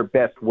do their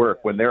best work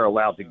when they're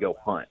allowed to go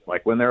hunt,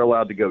 like when they're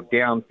allowed to go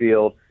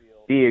downfield,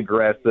 be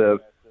aggressive,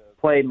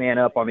 play man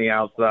up on the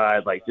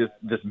outside, like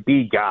just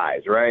be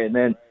guys, right? And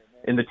then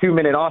in the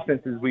 2-minute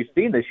offenses we've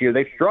seen this year,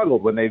 they've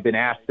struggled when they've been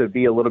asked to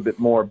be a little bit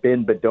more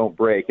bend but don't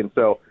break. And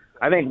so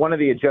I think one of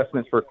the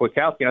adjustments for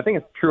Kwiatkowski, and I think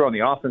it's true on the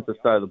offensive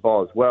side of the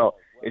ball as well,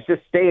 is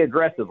just stay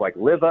aggressive, like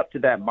live up to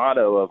that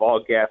motto of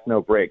all gas,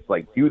 no breaks.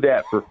 Like do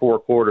that for 4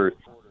 quarters,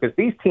 because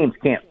these teams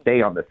can't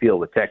stay on the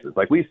field with Texas.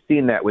 Like we've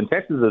seen that when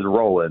Texas is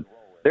rolling,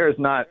 there's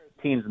not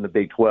teams in the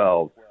Big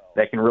 12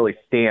 that can really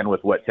stand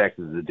with what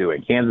Texas is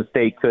doing. Kansas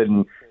State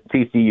couldn't,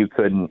 TCU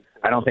couldn't.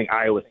 I don't think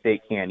Iowa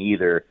State can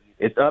either.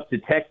 It's up to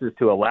Texas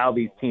to allow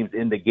these teams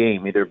in the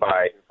game, either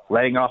by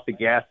letting off the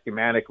gas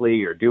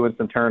schematically or doing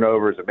some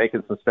turnovers or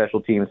making some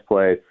special teams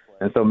plays.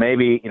 And so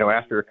maybe,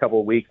 after a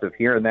couple of weeks of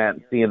hearing that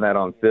and seeing that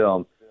on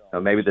film,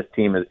 maybe this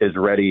team is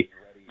ready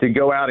to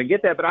go out and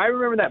get that. But I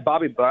remember that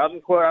Bobby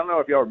Bowden quote. I don't know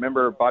if y'all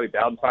remember Bobby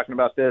Bowden talking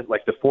about this,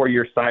 like the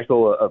 4-year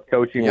cycle of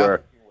coaching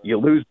where you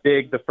lose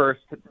big the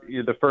first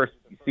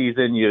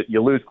season,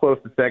 you lose close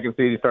the second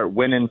season, you start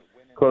winning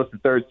close the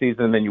third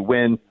season, and then you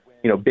win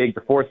big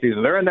the fourth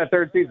season. They're in that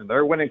third season.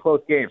 They're winning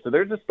close games. So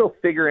they're just still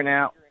figuring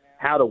out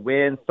how to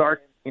win.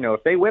 Sark,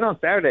 if they win on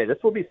Saturday, this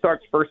will be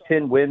Sark's first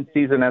 10-win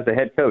season as a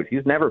head coach.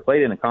 He's never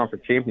played in a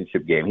conference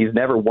championship game. He's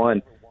never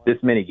won this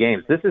many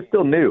games. This is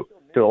still new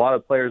to a lot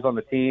of players on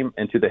the team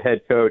and to the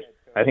head coach.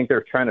 I think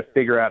they're trying to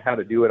figure out how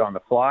to do it on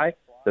the fly.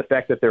 The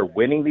fact that they're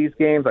winning these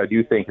games, I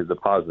do think, is a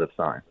positive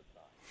sign.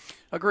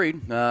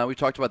 Agreed. We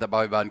talked about that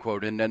Bobby Bowden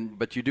quote,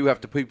 but you do have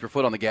to keep your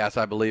foot on the gas,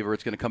 I believe, or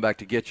it's going to come back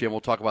to get you, and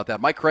we'll talk about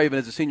that. Mike Craven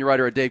is a senior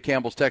writer at Dave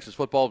Campbell's Texas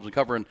Football. He's been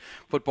covering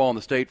football in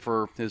the state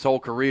for his whole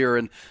career,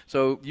 and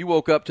so you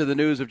woke up to the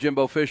news of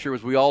Jimbo Fisher,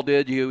 as we all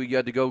did. You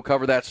had to go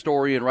cover that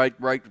story and write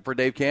for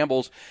Dave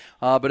Campbell's,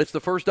 but it's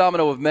the first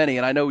domino of many,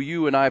 and I know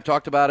you and I have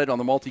talked about it on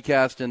the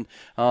multicast, and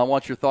I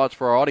want your thoughts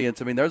for our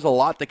audience. I mean, there's a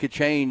lot that could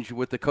change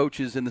with the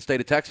coaches in the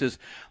state of Texas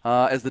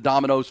as the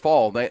dominoes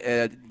fall.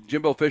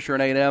 Jimbo Fisher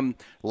and A&M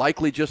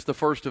likely just the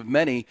first of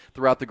many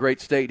throughout the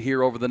great state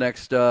here over the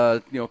next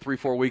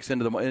 3-4 weeks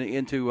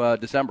into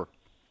December.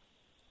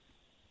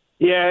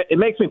 Yeah, it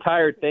makes me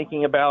tired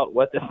thinking about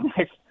what this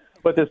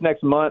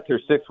next month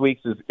or 6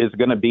 weeks is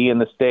going to be in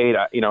the state.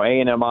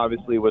 A&M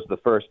obviously was the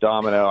first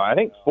domino. I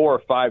think 4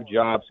 or 5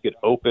 jobs could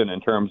open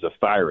in terms of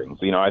firings.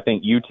 I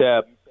think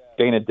UTEP,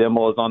 Dana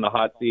Dimel is on the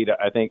hot seat.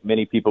 I think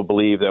many people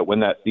believe that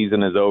when that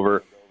season is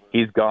over,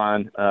 he's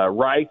gone.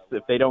 Rice,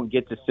 if they don't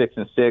get to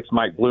 6-6,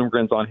 Mike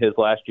Bloomgren's on his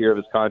last year of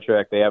his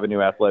contract. They have a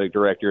new athletic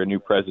director, a new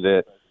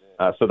president.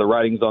 So the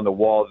writing's on the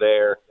wall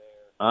there.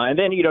 And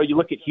then, you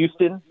look at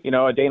Houston.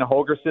 Dana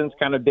Holgerson's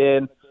kind of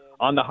been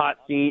on the hot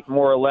seat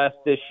more or less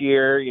this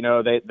year.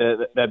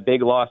 That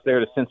big loss there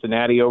to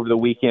Cincinnati over the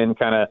weekend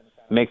kind of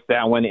makes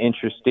that one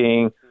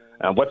interesting.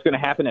 What's going to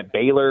happen at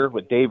Baylor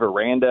with Dave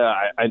Aranda?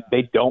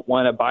 They don't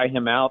want to buy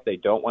him out. They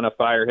don't want to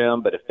fire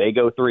him. But if they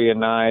go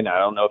 3-9, I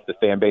don't know if the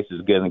fan base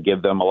is going to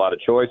give them a lot of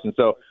choice. And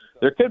so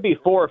there could be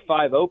 4 or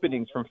 5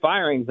 openings from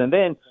firings. And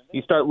then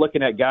you start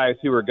looking at guys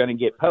who are going to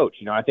get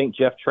poached. I think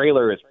Jeff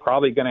Traylor is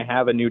probably going to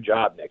have a new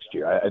job next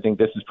year. I think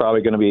this is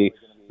probably going to be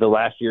the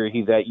last year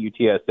he's at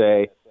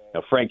UTSA.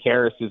 Frank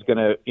Harris is going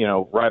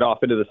to, ride off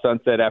into the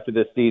sunset after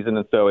this season,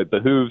 and so it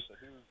behooves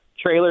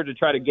Traylor to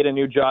try to get a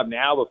new job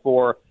now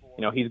before,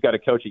 he's got to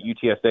coach at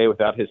UTSA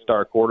without his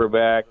star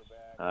quarterback.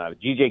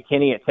 G.J.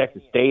 Kinney at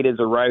Texas State is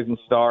a rising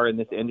star in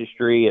this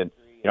industry, and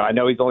I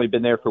know he's only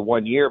been there for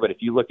 1 year, but if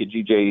you look at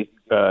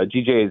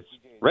GJ's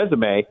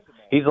resume,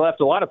 he's left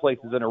a lot of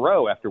places in a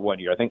row after 1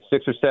 year. I think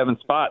 6 or 7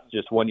 spots,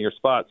 just 1 year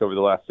spots over the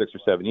last 6 or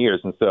 7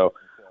 years.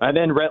 And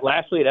then Rhett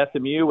Lashley at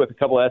SMU with a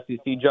couple of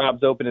SEC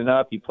jobs opening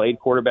up. He played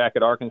quarterback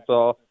at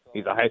Arkansas.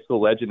 He's a high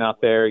school legend out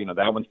there.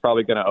 That one's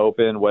probably going to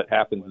open. What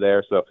happens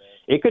there? So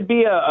it could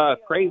be a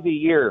crazy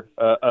year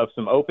of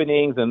some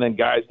openings and then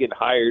guys getting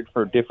hired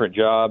for different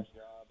jobs.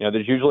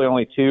 There's usually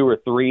only 2 or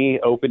 3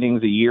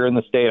 openings a year in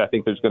the state. I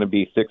think there's going to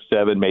be 6,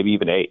 7, maybe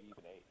even 8.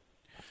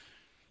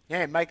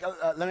 Yeah, Mike,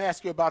 let me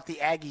ask you about the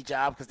Aggie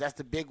job because that's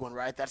the big one,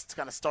 right? That's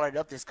kind of started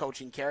up this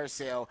coaching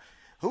carousel.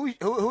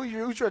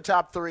 Who's your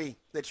top 3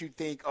 that you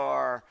think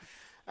are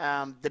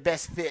the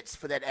best fits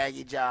for that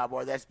Aggie job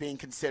or that's being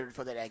considered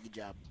for that Aggie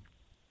job?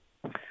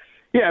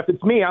 Yeah, if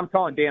it's me, I'm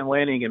calling Dan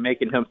Lanning and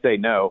making him say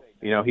no.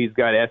 He's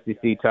got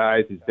SEC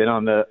ties. He's been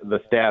on the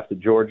staffs at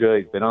Georgia.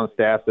 He's been on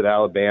staffs at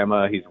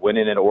Alabama. He's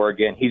winning at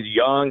Oregon. He's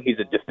young. He's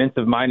a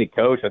defensive-minded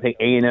coach. I think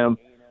A&M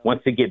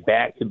wants to get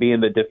back to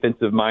being the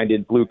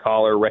defensive-minded,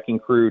 blue-collar, wrecking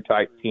crew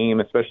type team,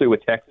 especially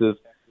with Texas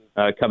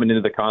coming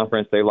into the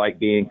conference. They like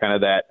being kind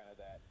of that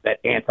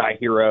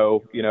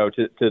anti-hero,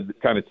 to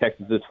kind of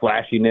Texas's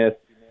flashiness.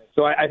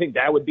 So I think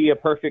that would be a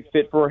perfect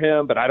fit for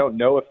him, but I don't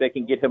know if they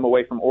can get him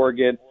away from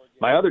Oregon.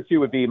 My other 2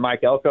 would be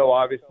Mike Elko,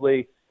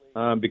 obviously,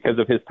 because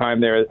of his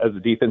time there as a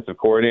defensive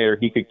coordinator.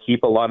 He could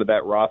keep a lot of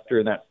that roster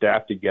and that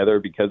staff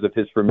together because of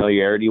his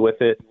familiarity with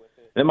it. And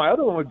then my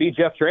other one would be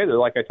Jeff Traylor,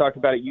 like I talked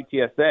about at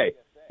UTSA.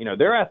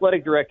 Their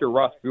athletic director,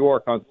 Ross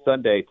Bjork, on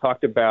Sunday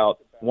talked about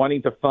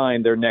wanting to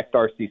find their next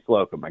R.C.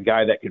 Slocum, a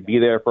guy that could be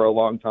there for a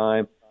long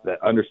time,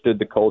 that understood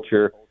the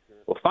culture.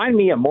 Well, find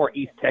me a more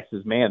East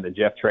Texas man than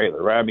Jeff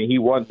Traylor, right? I mean, he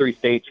won 3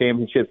 state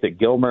championships at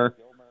Gilmer.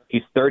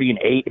 He's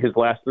 30-8 his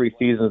last 3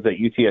 seasons at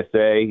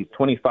UTSA. He's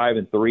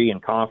 25-3 in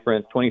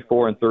conference,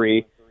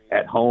 24-3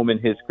 at home in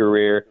his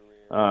career.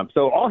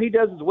 So all he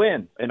does is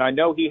win. And I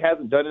know he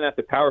hasn't done it at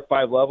the Power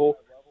 5 level,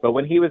 but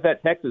when he was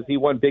at Texas, he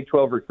won Big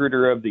 12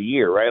 Recruiter of the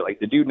Year, right? Like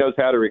the dude knows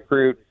how to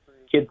recruit.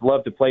 Kids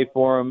love to play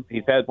for him.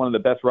 He's had one of the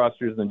best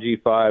rosters in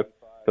G5 for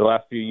the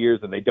last few years,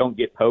 and they don't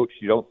get poached.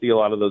 You don't see a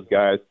lot of those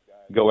guys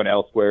going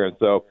elsewhere. And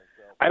so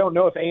I don't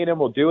know if A&M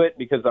will do it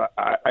because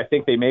I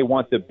think they may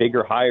want a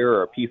bigger hire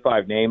or a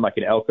P5 name like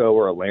an Elko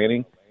or a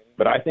Lanning.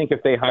 But I think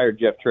if they hired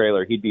Jeff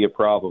Traylor, he'd be a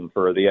problem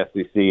for the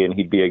SEC, and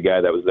he'd be a guy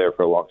that was there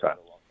for a long time.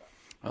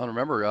 Well,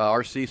 remember,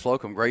 R.C.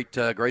 Slocum, great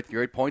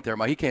point there.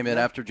 He came in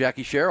after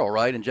Jackie Sherrill,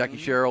 right? And Jackie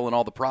Sherrill and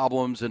all the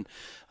problems, and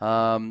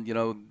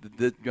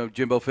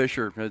Jimbo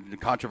Fisher,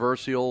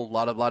 controversial, a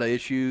lot of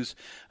issues,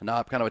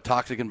 not kind of a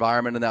toxic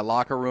environment in that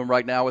locker room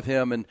right now with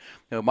him. And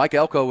Mike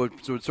Elko would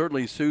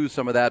certainly soothe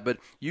some of that. But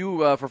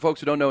you, for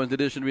folks who don't know, in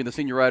addition to being the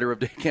senior writer of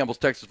Dave Campbell's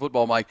Texas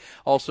Football, Mike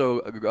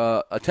also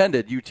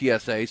attended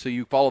UTSA, so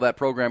you follow that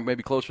program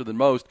maybe closer than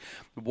most.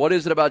 What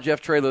is it about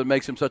Jeff Traylor that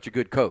makes him such a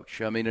good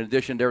coach? I mean, in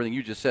addition to everything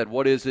you just said,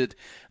 what is it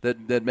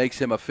that makes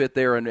him a fit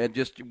there, and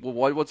just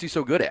what's he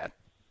so good at?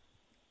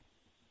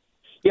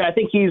 Yeah, I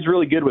think he's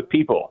really good with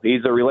people.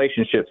 He's a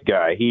relationships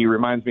guy. He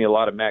reminds me a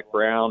lot of Mac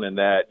Brown in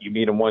that you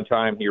meet him one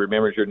time, he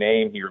remembers your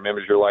name, he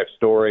remembers your life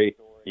story.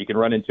 You can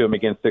run into him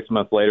again 6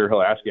 months later.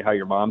 He'll ask you how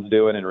your mom's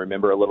doing and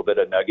remember a little bit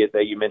of nugget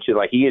that you mentioned.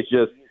 Like he's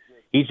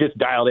just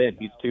dialed in.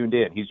 He's tuned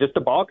in. He's just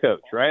a ball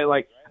coach, right?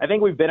 Like I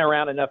think we've been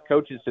around enough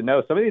coaches to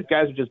know some of these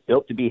guys are just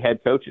built to be head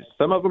coaches.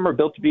 Some of them are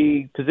built to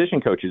be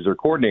position coaches or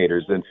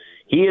coordinators. And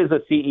he is a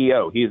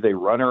CEO. He is a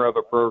runner of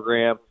a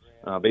program.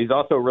 But he's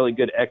also a really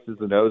good X's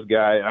and O's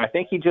guy. And I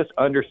think he just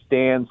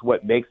understands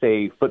what makes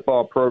a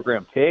football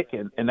program tick.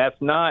 And that's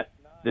not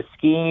the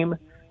scheme.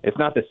 It's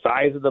not the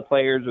size of the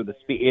players or the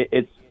speed.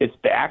 It's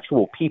the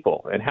actual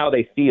people and how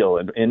they feel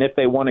and if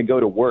they want to go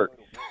to work.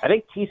 I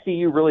think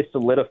TCU really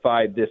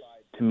solidified this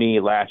to me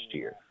last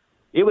year.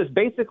 It was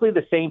basically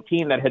the same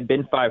team that had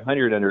been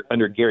 500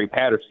 under Gary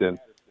Patterson.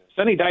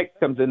 Sonny Dykes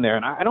comes in there,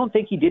 and I don't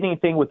think he did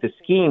anything with the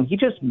scheme. He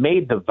just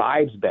made the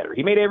vibes better.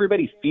 He made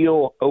everybody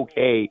feel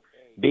okay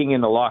being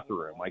in the locker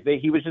room. Like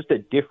he was just a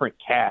different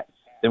cat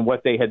than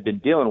what they had been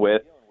dealing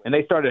with. And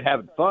they started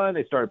having fun.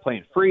 They started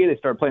playing free. They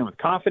started playing with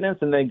confidence,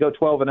 and they go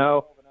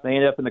 12-0. They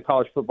end up in the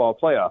college football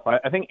playoff.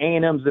 I think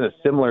A&M's in a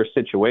similar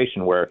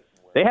situation where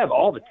they have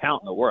all the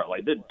talent in the world.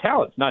 Like the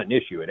talent's not an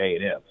issue at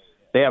A&M.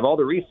 They have all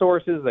the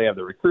resources. They have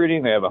the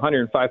recruiting. They have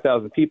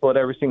 105,000 people at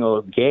every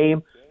single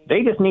game.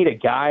 They just need a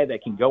guy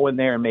that can go in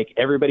there and make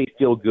everybody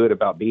feel good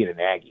about being an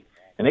Aggie.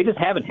 And they just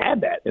haven't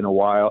had that in a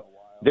while.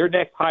 Their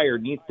next hire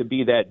needs to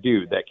be that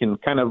dude that can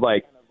kind of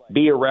like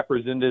be a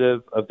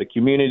representative of the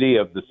community,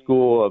 of the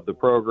school, of the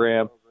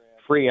program,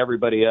 free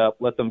everybody up,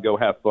 let them go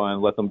have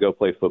fun, let them go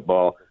play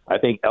football. I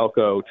think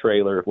Elko,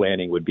 Traylor,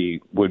 Lanning would be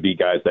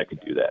guys that could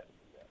do that.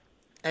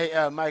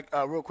 Hey, Mike,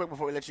 real quick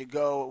before we let you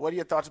go, what are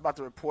your thoughts about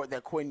the report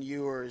that Quinn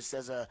Ewers,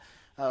 as a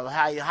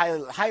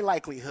high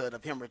likelihood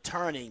of him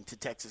returning to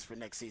Texas for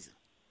next season?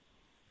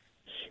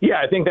 Yeah,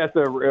 I think that's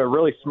a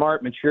really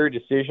smart, mature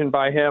decision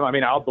by him. I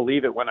mean, I'll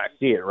believe it when I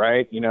see it,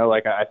 right?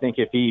 I think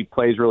if he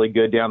plays really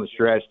good down the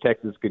stretch,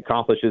 Texas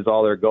accomplishes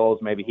all their goals.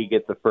 Maybe he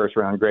gets the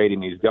first-round grade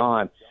and he's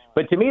gone.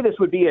 But to me, this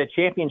would be a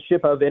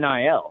championship of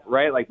NIL,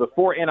 right? Like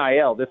before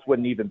NIL, this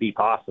wouldn't even be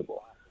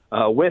possible.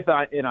 With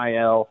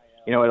NIL,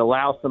 it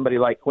allows somebody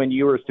like Quinn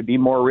Ewers to be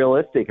more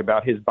realistic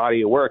about his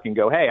body of work and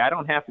go, hey, I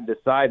don't have to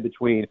decide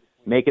between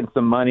making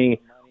some money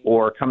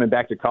or coming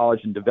back to college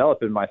and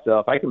developing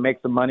myself. I can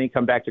make some money,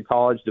 come back to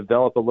college,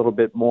 develop a little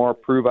bit more,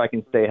 prove I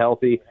can stay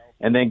healthy,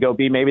 and then go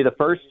be maybe the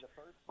first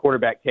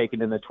quarterback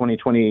taken in the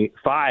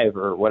 2025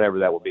 or whatever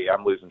that will be.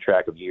 I'm losing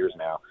track of years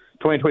now.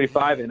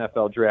 2025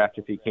 NFL draft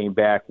if he came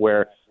back,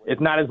 where it's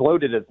not as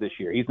loaded as this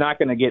year. He's not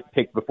going to get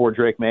picked before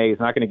Drake May. He's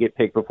not going to get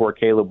picked before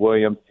Caleb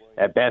Williams.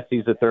 At best,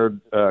 he's the third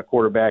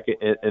quarterback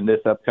in this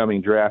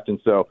upcoming draft.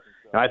 And so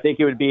I think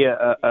it would be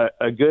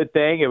a good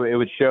thing. It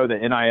would show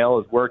that NIL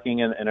is working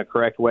in a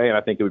correct way, and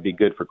I think it would be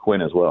good for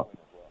Quinn as well.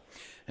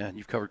 And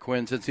you've covered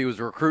Quinn since he was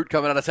a recruit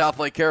coming out of South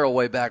Lake Carroll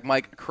way back.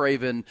 Mike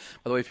Craven,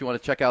 by the way, if you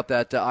want to check out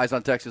that Eyes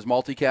on Texas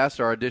multicast,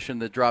 our edition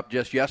that dropped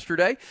just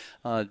yesterday,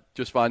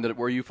 just find it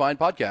where you find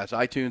podcasts,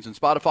 iTunes and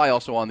Spotify,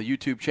 also on the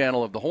YouTube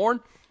channel of The Horn.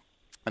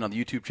 And on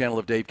the YouTube channel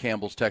of Dave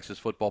Campbell's Texas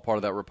Football, part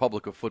of that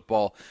Republic of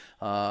Football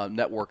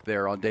network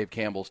there on Dave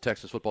Campbell's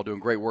Texas Football, doing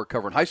great work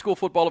covering high school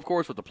football, of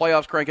course, with the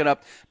playoffs cranking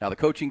up. Now the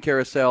coaching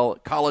carousel,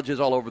 colleges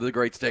all over the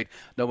great state.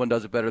 No one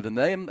does it better than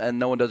them, and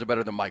no one does it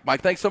better than Mike.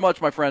 Mike, thanks so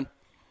much, my friend.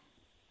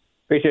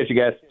 Appreciate you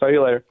guys. Talk to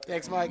you later.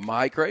 Thanks, Mike.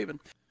 Mike Craven.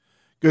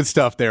 Good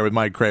stuff there with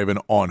Mike Craven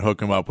on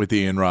Hook 'em Up with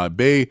Ian Rod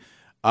B.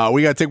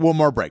 We got to take one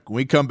more break. When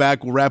we come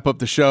back, we'll wrap up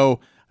the show.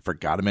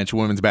 Forgot to mention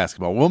women's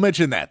basketball. We'll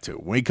mention that, too,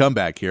 when we come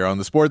back here on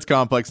the Sports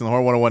Complex on the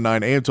Horn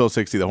 101.9 AM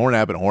 1260, the Horn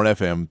app, and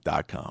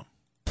hornfm.com.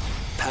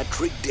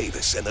 Patrick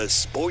Davis and the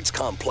Sports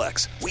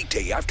Complex,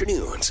 weekday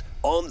afternoons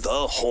on the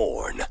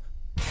Horn.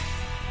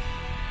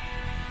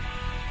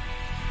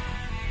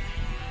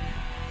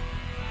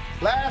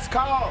 Last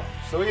call.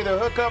 So either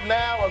hook up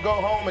now or go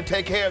home and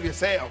take care of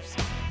yourselves.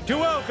 To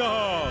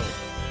alcohol,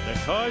 the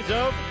cause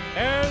of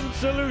and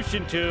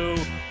solution to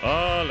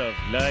all of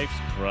life's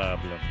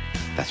problems.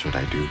 That's what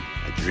I do.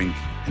 I drink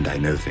and I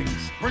know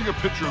things. Bring a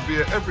pitcher of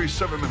beer every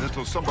 7 minutes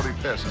till somebody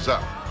passes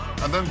out.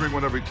 And then bring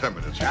one every 10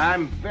 minutes.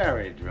 I'm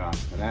very drunk,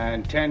 and I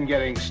intend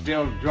getting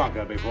still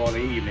drunker before the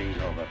evening's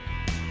over.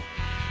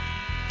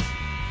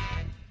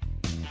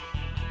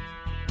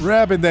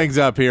 Wrapping things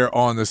up here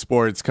on the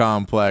Sports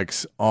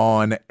Complex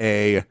on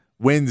a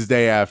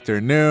Wednesday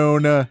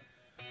afternoon.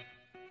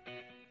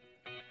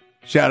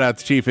 Shout out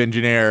to Chief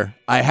Engineer.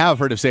 I have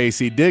heard of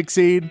Hayseed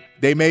Dixie.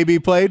 They may be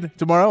played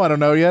tomorrow. I don't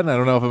know yet. I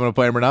don't know if I'm going to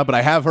play them or not, but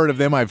I have heard of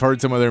them. I've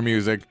heard some of their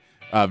music.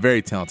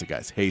 Very talented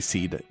guys.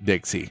 Hayseed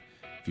Dixie.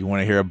 If you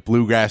want to hear a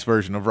bluegrass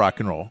version of rock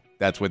and roll,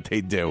 that's what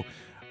they do.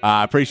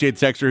 I appreciate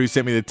the texter who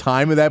sent me the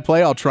time of that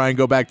play. I'll try and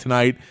go back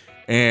tonight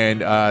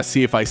and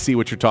see if I see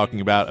what you're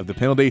talking about of the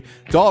penalty.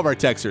 To all of our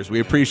texters, we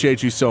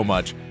appreciate you so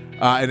much.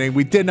 And then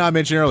we did not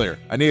mention earlier,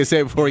 I need to say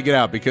it before we get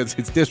out because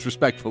it's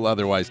disrespectful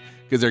otherwise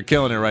because they're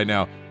killing it right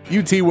now.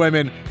 UT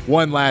women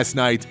won last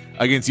night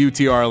against UT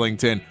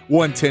Arlington,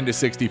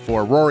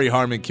 110-64. Rory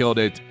Harmon killed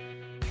it.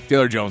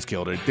 Taylor Jones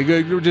killed it.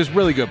 They were just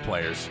really good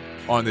players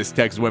on this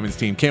Texas women's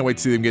team. Can't wait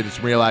to see them get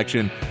some real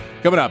action.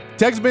 Coming up,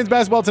 Texas men's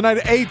basketball tonight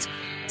at 8.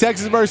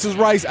 Texas versus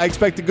Rice. I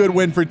expect a good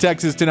win for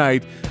Texas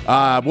tonight.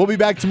 We'll be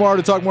back tomorrow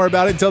to talk more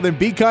about it. Until then,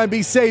 be kind,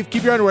 be safe,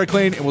 keep your underwear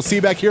clean, and we'll see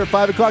you back here at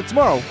 5 o'clock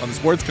tomorrow on the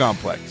Sports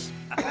Complex.